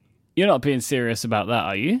 you're not being serious about that,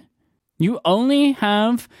 are you? You only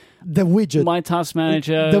have the widget. myTASK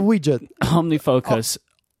Manager, The widget. OmniFocus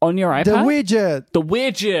on your iPad? The widget. The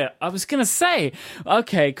widget. I was gonna say.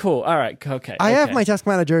 Okay, cool. All right. Okay. I have my Task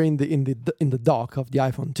Manager in the dock of the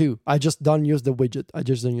iPhone too. I just don't use the widget.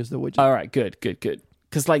 All right. Good.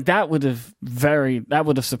 Because that would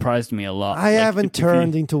have surprised me a lot. I haven't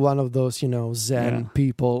turned into one of those, Zen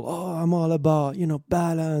people. Oh, I'm all about,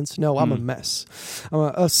 balance. No, I'm a mess.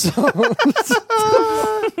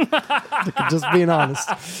 Just being honest.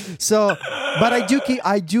 So, but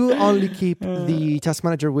I do only keep the Task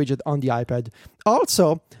Manager widget on the iPad.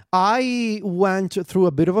 Also, I went through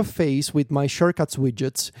a bit of a phase with my shortcuts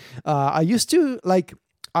widgets. I used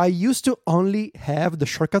to only have the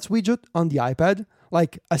shortcuts widget on the iPad,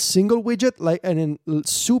 like a single widget, and a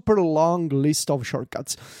super long list of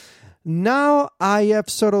shortcuts. Now I have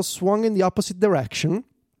sort of swung in the opposite direction.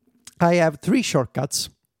 I have 3 shortcuts,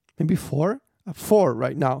 maybe 4. 4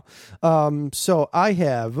 right now. So I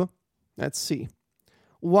have, let's see,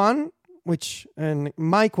 one, which, and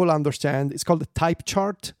Mike will understand, it's called the type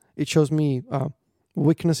chart. It shows me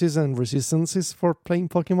weaknesses and resistances for playing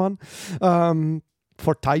Pokemon,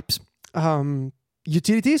 for types.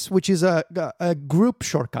 Utilities, which is a group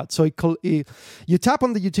shortcut. So you tap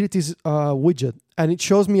on the utilities widget, and it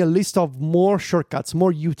shows me a list of more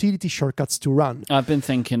utility shortcuts to run. I've been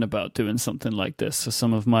thinking about doing something like this for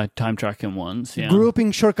some of my time tracking ones. Yeah.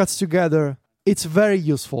 Grouping shortcuts together, it's very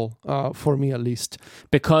useful for me at least.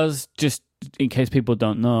 Because, just in case people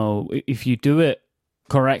don't know, if you do it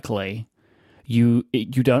correctly, you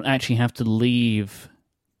don't actually have to leave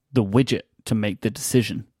the widget to make the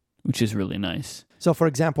decision, which is really nice. So, for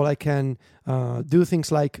example, I can do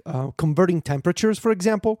things like converting temperatures, for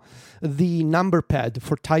example. The number pad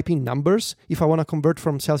for typing numbers, if I want to convert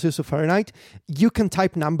from Celsius to Fahrenheit, you can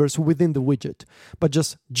type numbers within the widget. But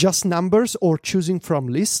just numbers or choosing from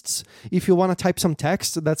lists, if you want to type some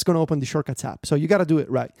text, that's going to open the Shortcuts app. So you got to do it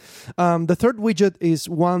right. The third widget is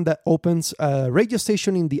one that opens a radio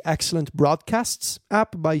station in the Excellent Broadcasts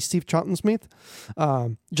app by Steve Troughton-Smith.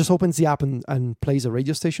 Just opens the app and plays a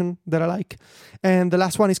radio station that I like. And the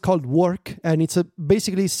last one is called Work, and it's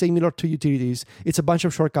basically similar to utilities. It's a bunch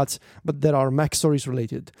of shortcuts, but that are Mac Stories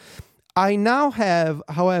related. I now have,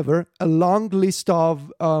 however, a long list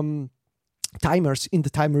of timers in the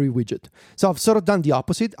Timery widget. So I've sort of done the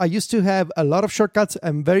opposite. I used to have a lot of shortcuts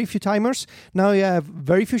and very few timers. Now I have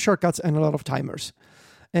very few shortcuts and a lot of timers.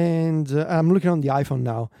 and I'm looking on the iPhone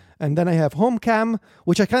now. And then I have home cam,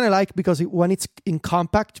 which I kind of like because when it's in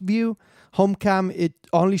compact view, home cam, it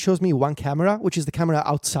only shows me one camera, which is the camera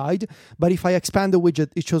outside. But if I expand the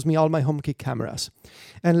widget, it shows me all my HomeKit cameras.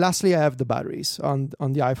 And lastly, I have the batteries on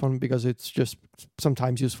the iPhone because it's just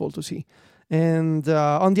sometimes useful to see. And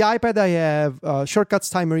on the iPad, I have Shortcuts,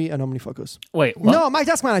 Timery, and OmniFocus. Wait, what? No,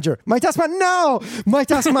 myTASK Manager. No,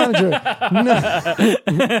 myTASK Manager.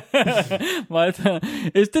 No.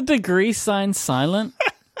 Is the degree sign silent?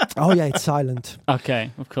 Oh, yeah, it's silent.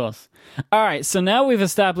 Okay, of course. All right, so now we've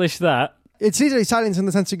established that. It's literally silence in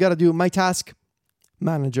the sense you got to do myTASK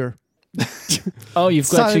Manager. Oh, you've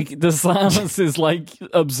got the silence is like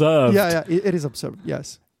observed. Yeah, it is observed,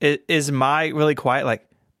 yes. Is my really quiet like,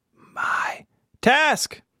 my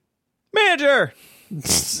task manager?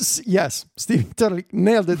 Yes, Steve totally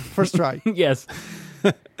nailed it first try. Yes.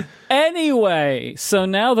 Anyway, so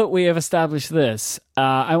now that we have established this,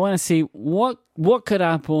 I want to see what could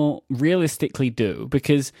Apple realistically do,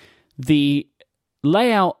 because the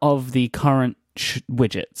layout of the current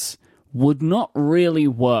widgets would not really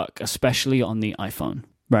work, especially on the iPhone,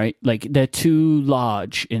 right? Like they're too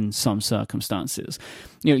large in some circumstances.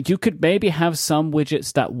 You know, you could maybe have some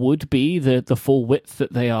widgets that would be the full width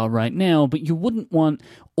that they are right now, but you wouldn't want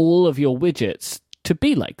all of your widgets to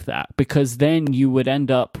be like that, because then you would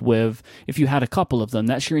end up with, if you had a couple of them,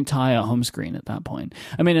 that's your entire home screen at that point.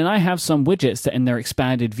 I mean, and I have some widgets that in their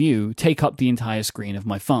expanded view take up the entire screen of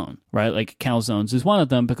my phone, right? Like calzones is one of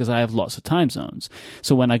them because I have lots of time zones.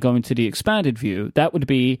 So when I go into the expanded view, that would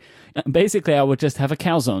be, basically I would just have a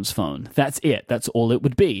calzones phone. That's it. That's all it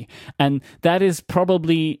would be. And that is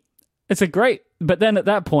probably, it's a great, but then at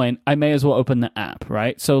that point, I may as well open the app,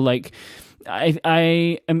 right? So like,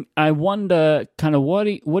 I wonder kind of what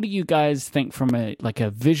do you guys think from a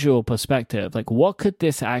visual perspective? Like, what could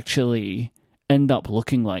this actually end up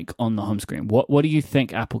looking like on the home screen? What do you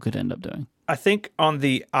think Apple could end up doing? I think on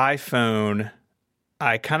the iPhone,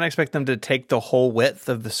 I kind of expect them to take the whole width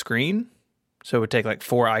of the screen. So it would take like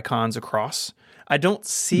 4 icons across. I don't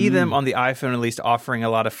see them on the iPhone at least offering a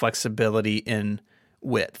lot of flexibility in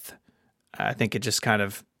width. I think it just kind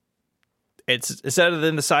of, it's instead of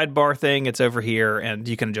in the sidebar thing, it's over here and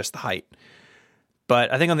you can adjust the height.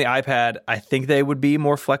 But I think on the iPad, I think they would be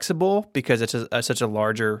more flexible because it's such a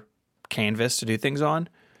larger canvas to do things on.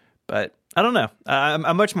 But I don't know.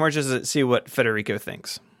 I'm much more interested to see what Federico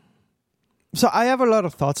thinks. So I have a lot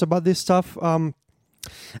of thoughts about this stuff.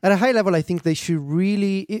 At a high level, I think they should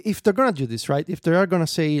really, if they're going to do this, right? If they are going to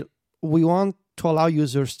say, we want to allow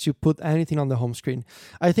users to put anything on the home screen,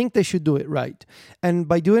 I think they should do it right. And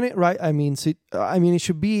by doing it right, I mean it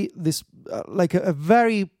should be this like a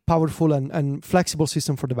very powerful and flexible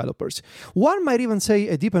system for developers. One might even say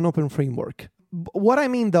a deep and open framework. What I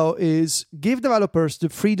mean, though, is give developers the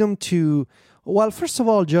freedom to, well, first of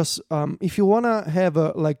all, just if you want to have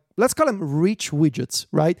let's call them rich widgets,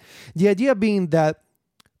 right? The idea being that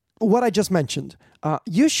what I just mentioned,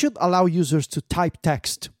 you should allow users to type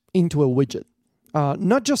text into a widget.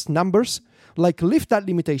 Not just numbers, like lift that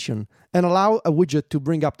limitation and allow a widget to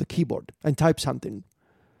bring up the keyboard and type something.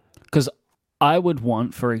 Because I would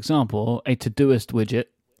want, for example, a Todoist widget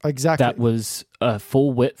that was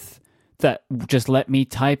full width that just let me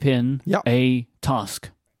type in a task.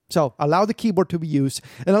 So allow the keyboard to be used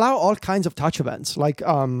and allow all kinds of touch events like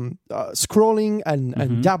scrolling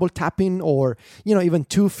and double tapping, or even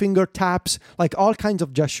 2-finger taps. Like all kinds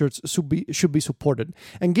of gestures should be supported,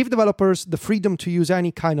 and give developers the freedom to use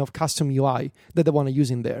any kind of custom UI that they want to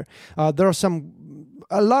use in there. There are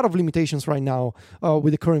a lot of limitations right now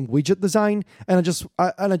with the current widget design, and I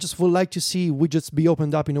just would like to see widgets be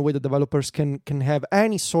opened up in a way that developers can have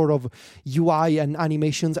any sort of UI and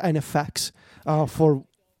animations and effects for.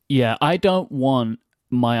 Yeah, I don't want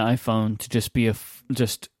my iPhone to just be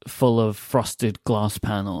just full of frosted glass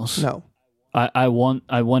panels. No. I want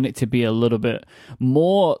it to be a little bit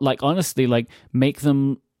more honestly, make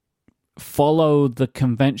them follow the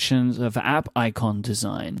conventions of app icon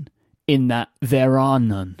design in that there are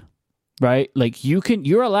none. Right?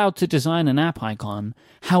 You're allowed to design an app icon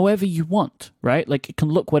however you want, right? Like it can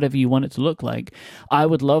look whatever you want it to look like. I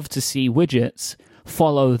would love to see widgets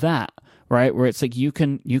follow that. Right, where it's like you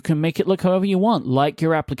can make it look however you want, like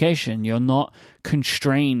your application. You're not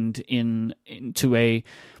constrained into a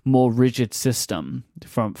more rigid system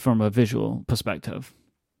from a visual perspective.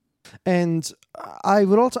 And I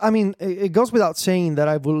would also, it goes without saying that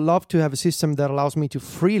I would love to have a system that allows me to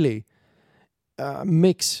freely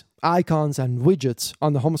mix icons and widgets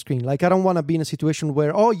on the home screen. Like I don't want to be in a situation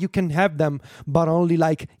where, you can have them, but only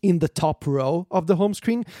like in the top row of the home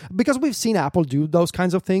screen, because we've seen Apple do those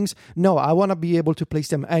kinds of things. No, I want to be able to place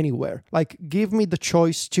them anywhere. Like give me the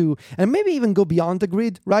choice to, and maybe even go beyond the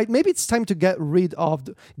grid, right? Maybe it's time to get rid of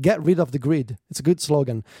the grid. It's a good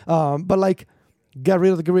slogan. But like, get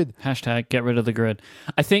rid of the grid. Hashtag get rid of the grid.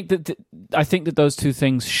 I think that those two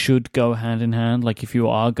things should go hand in hand. Like if you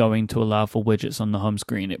are going to allow for widgets on the home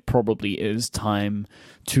screen, it probably is time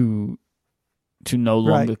to no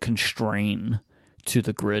longer constrain to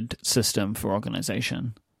the grid system for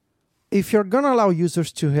organization. If you're going to allow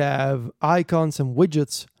users to have icons and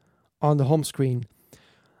widgets on the home screen,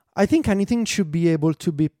 I think anything should be able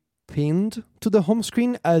to be pinned to the home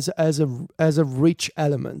screen as a rich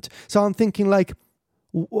element. So I'm thinking like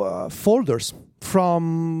folders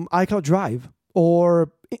from iCloud Drive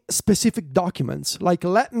or specific documents. Like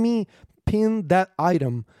let me pin that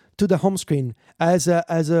item to the home screen as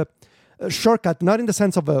a shortcut, not in the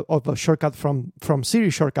sense of a shortcut from Siri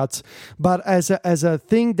shortcuts, but as a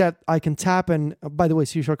thing that I can tap. And by the way,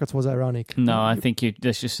 Siri shortcuts was ironic. No, I think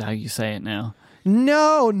that's just how you say it now.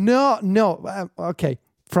 No. Okay.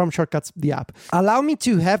 From Shortcuts, the app. Allow me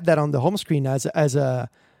to have that on the home screen as a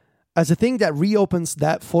thing that reopens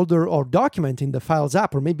that folder or document in the Files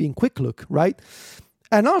app, or maybe in Quick Look, right?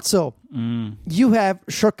 And also, you have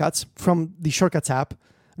shortcuts from the Shortcuts app.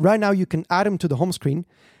 Right now, you can add them to the home screen.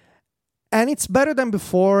 And it's better than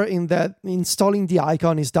before in that installing the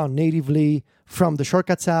icon is done natively from the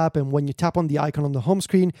Shortcuts app. And when you tap on the icon on the home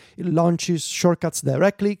screen, it launches shortcuts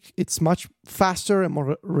directly. It's much faster and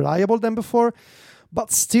more reliable than before. But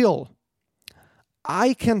still,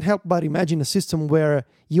 I can't help but imagine a system where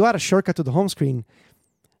you add a shortcut to the home screen,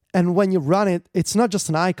 and when you run it, it's not just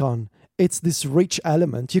an icon. It's this rich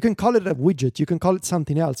element. You can call it a widget, you can call it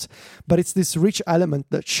something else, but it's this rich element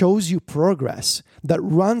that shows you progress, that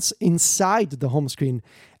runs inside the home screen,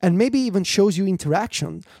 and maybe even shows you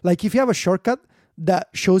interaction. Like if you have a shortcut that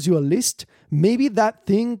shows you a list, maybe that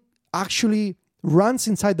thing actually runs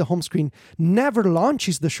inside the home screen, never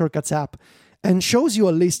launches the Shortcuts app, and shows you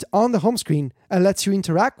a list on the home screen and lets you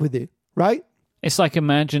interact with it, right? It's like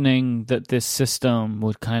imagining that this system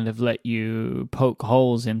would kind of let you poke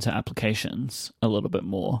holes into applications a little bit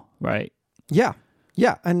more, right? Yeah,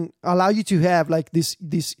 and allow you to have like these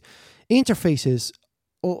interfaces,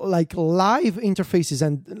 like live interfaces,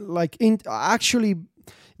 and like actually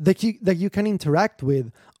that you can interact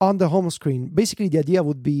with on the home screen. Basically, the idea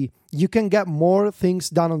would be you can get more things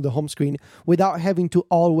done on the home screen without having to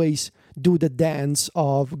always do the dance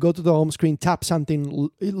of go to the home screen, tap something,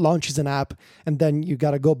 it launches an app, and then you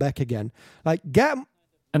got to go back again.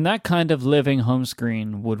 And that kind of living home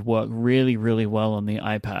screen would work really, really well on the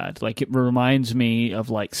iPad. Like it reminds me of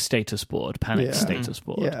like status board, Panic status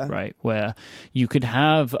board, right? Where you could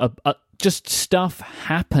have just stuff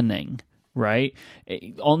happening, right,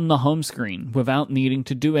 on the home screen without needing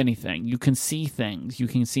to do anything. You can see things, you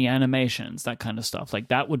can see animations, that kind of stuff. Like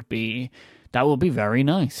that would be very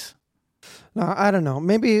nice. No, I don't know.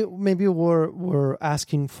 Maybe we're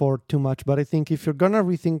asking for too much, but I think if you're gonna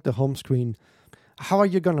rethink the home screen, how are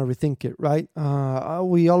you gonna rethink it, right?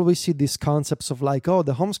 We always see these concepts of like,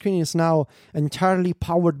 the home screen is now entirely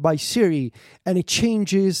powered by Siri, and it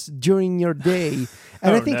changes during your day.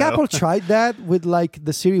 And I think Apple tried that with like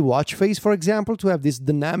the Siri watch face, for example, to have this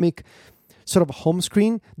dynamic sort of home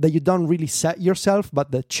screen that you don't really set yourself,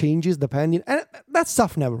 but that changes depending. And that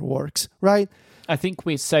stuff never works, right? I think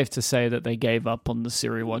it's safe to say that they gave up on the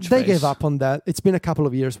Siri watch face. They gave up on that. It's been a couple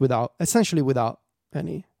of years without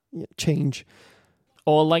any change.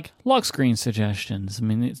 Or like lock screen suggestions. I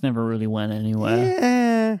mean, it's never really went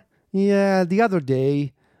anywhere. Yeah. The other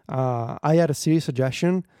day, I had a Siri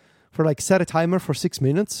suggestion for like set a timer for 6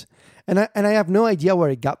 minutes. And I have no idea where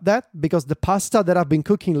I got that, because the pasta that I've been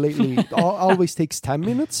cooking lately always takes 10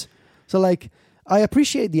 minutes. So like, I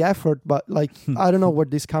appreciate the effort, but like, I don't know where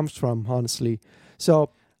this comes from, honestly. So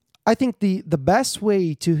I think the best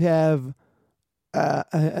way to have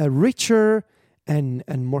a richer and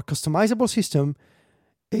more customizable system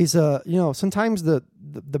is sometimes the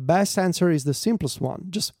best answer is the simplest one.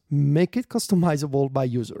 Just make it customizable by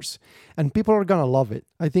users, and people are gonna love it.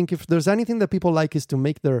 I think if there's anything that people like is to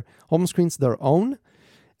make their home screens their own.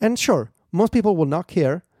 And sure, most people will not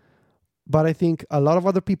care, but I think a lot of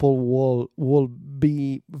other people will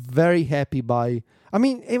be very happy by. I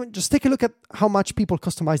mean, even just take a look at how much people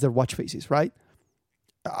customize their watch faces, right?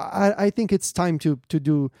 I think it's time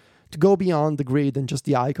to go beyond the grid and just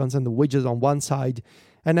the icons and the widgets on one side,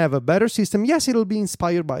 and have a better system. Yes, it'll be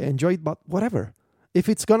inspired by Android, but whatever. If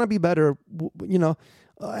it's gonna be better,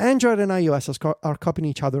 Android and iOS are copying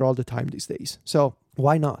each other all the time these days. So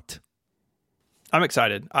why not? I'm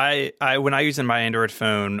excited. I when I use in my Android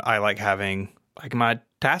phone, I like having like my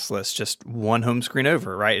task list just one home screen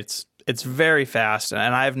over, right? It's very fast,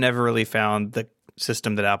 and I've never really found the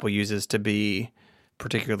system that Apple uses to be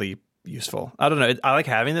particularly useful. I don't know. I like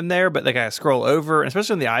having them there, but like I scroll over, and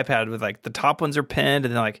especially on the iPad with like the top ones are pinned,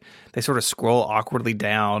 and then like they sort of scroll awkwardly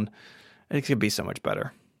down. It could be so much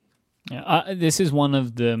better. Yeah, this is one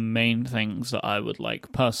of the main things that I would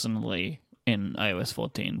like personally in iOS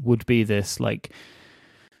 14 would be this like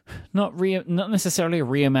not necessarily a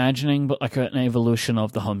reimagining, but like an evolution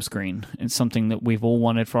of the home screen. It's something that we've all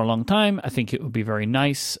wanted for a long time. I think it would be very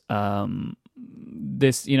nice.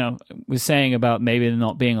 This, we're saying about maybe there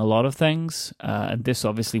not being a lot of things, and this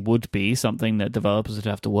obviously would be something that developers would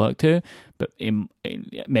have to work to, but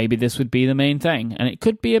maybe this would be the main thing, and it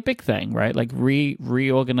could be a big thing, right? Like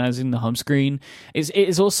reorganizing the home screen. It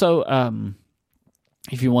is also,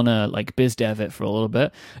 if you want to like biz dev it for a little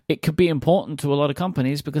bit, it could be important to a lot of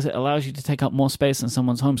companies because it allows you to take up more space on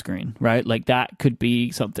someone's home screen, right? Like that could be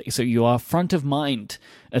something. So you are front of mind,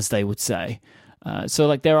 as they would say. So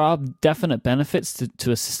like there are definite benefits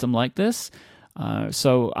to a system like this.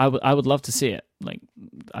 So I would love to see it. Like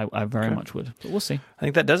I very much would. But we'll see. I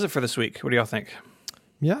think that does it for this week. What do y'all think?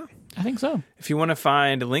 Yeah. I think so. If you want to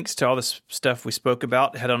find links to all this stuff we spoke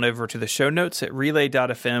about, head on over to the show notes at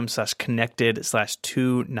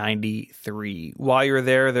relay.fm/connected/293. While you're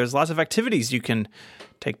there, there's lots of activities you can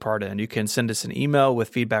take part in. You can send us an email with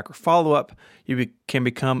feedback or follow-up. You can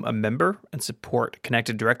become a member and support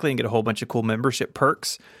Connected directly and get a whole bunch of cool membership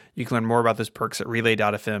perks. You can learn more about those perks at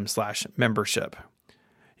relay.fm/membership.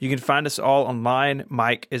 You can find us all online.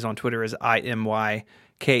 Mike is on Twitter as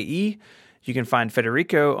IMYKE. You can find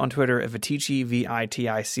Federico on Twitter at Viticci,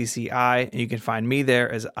 Viticci, and you can find me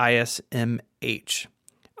there as ISMH. I'd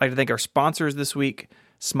like to thank our sponsors this week,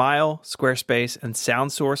 Smile, Squarespace, and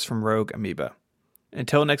SoundSource from Rogue Amoeba.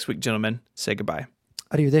 Until next week, gentlemen, say goodbye.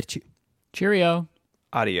 Arrivederci. Cheerio.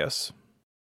 Adios.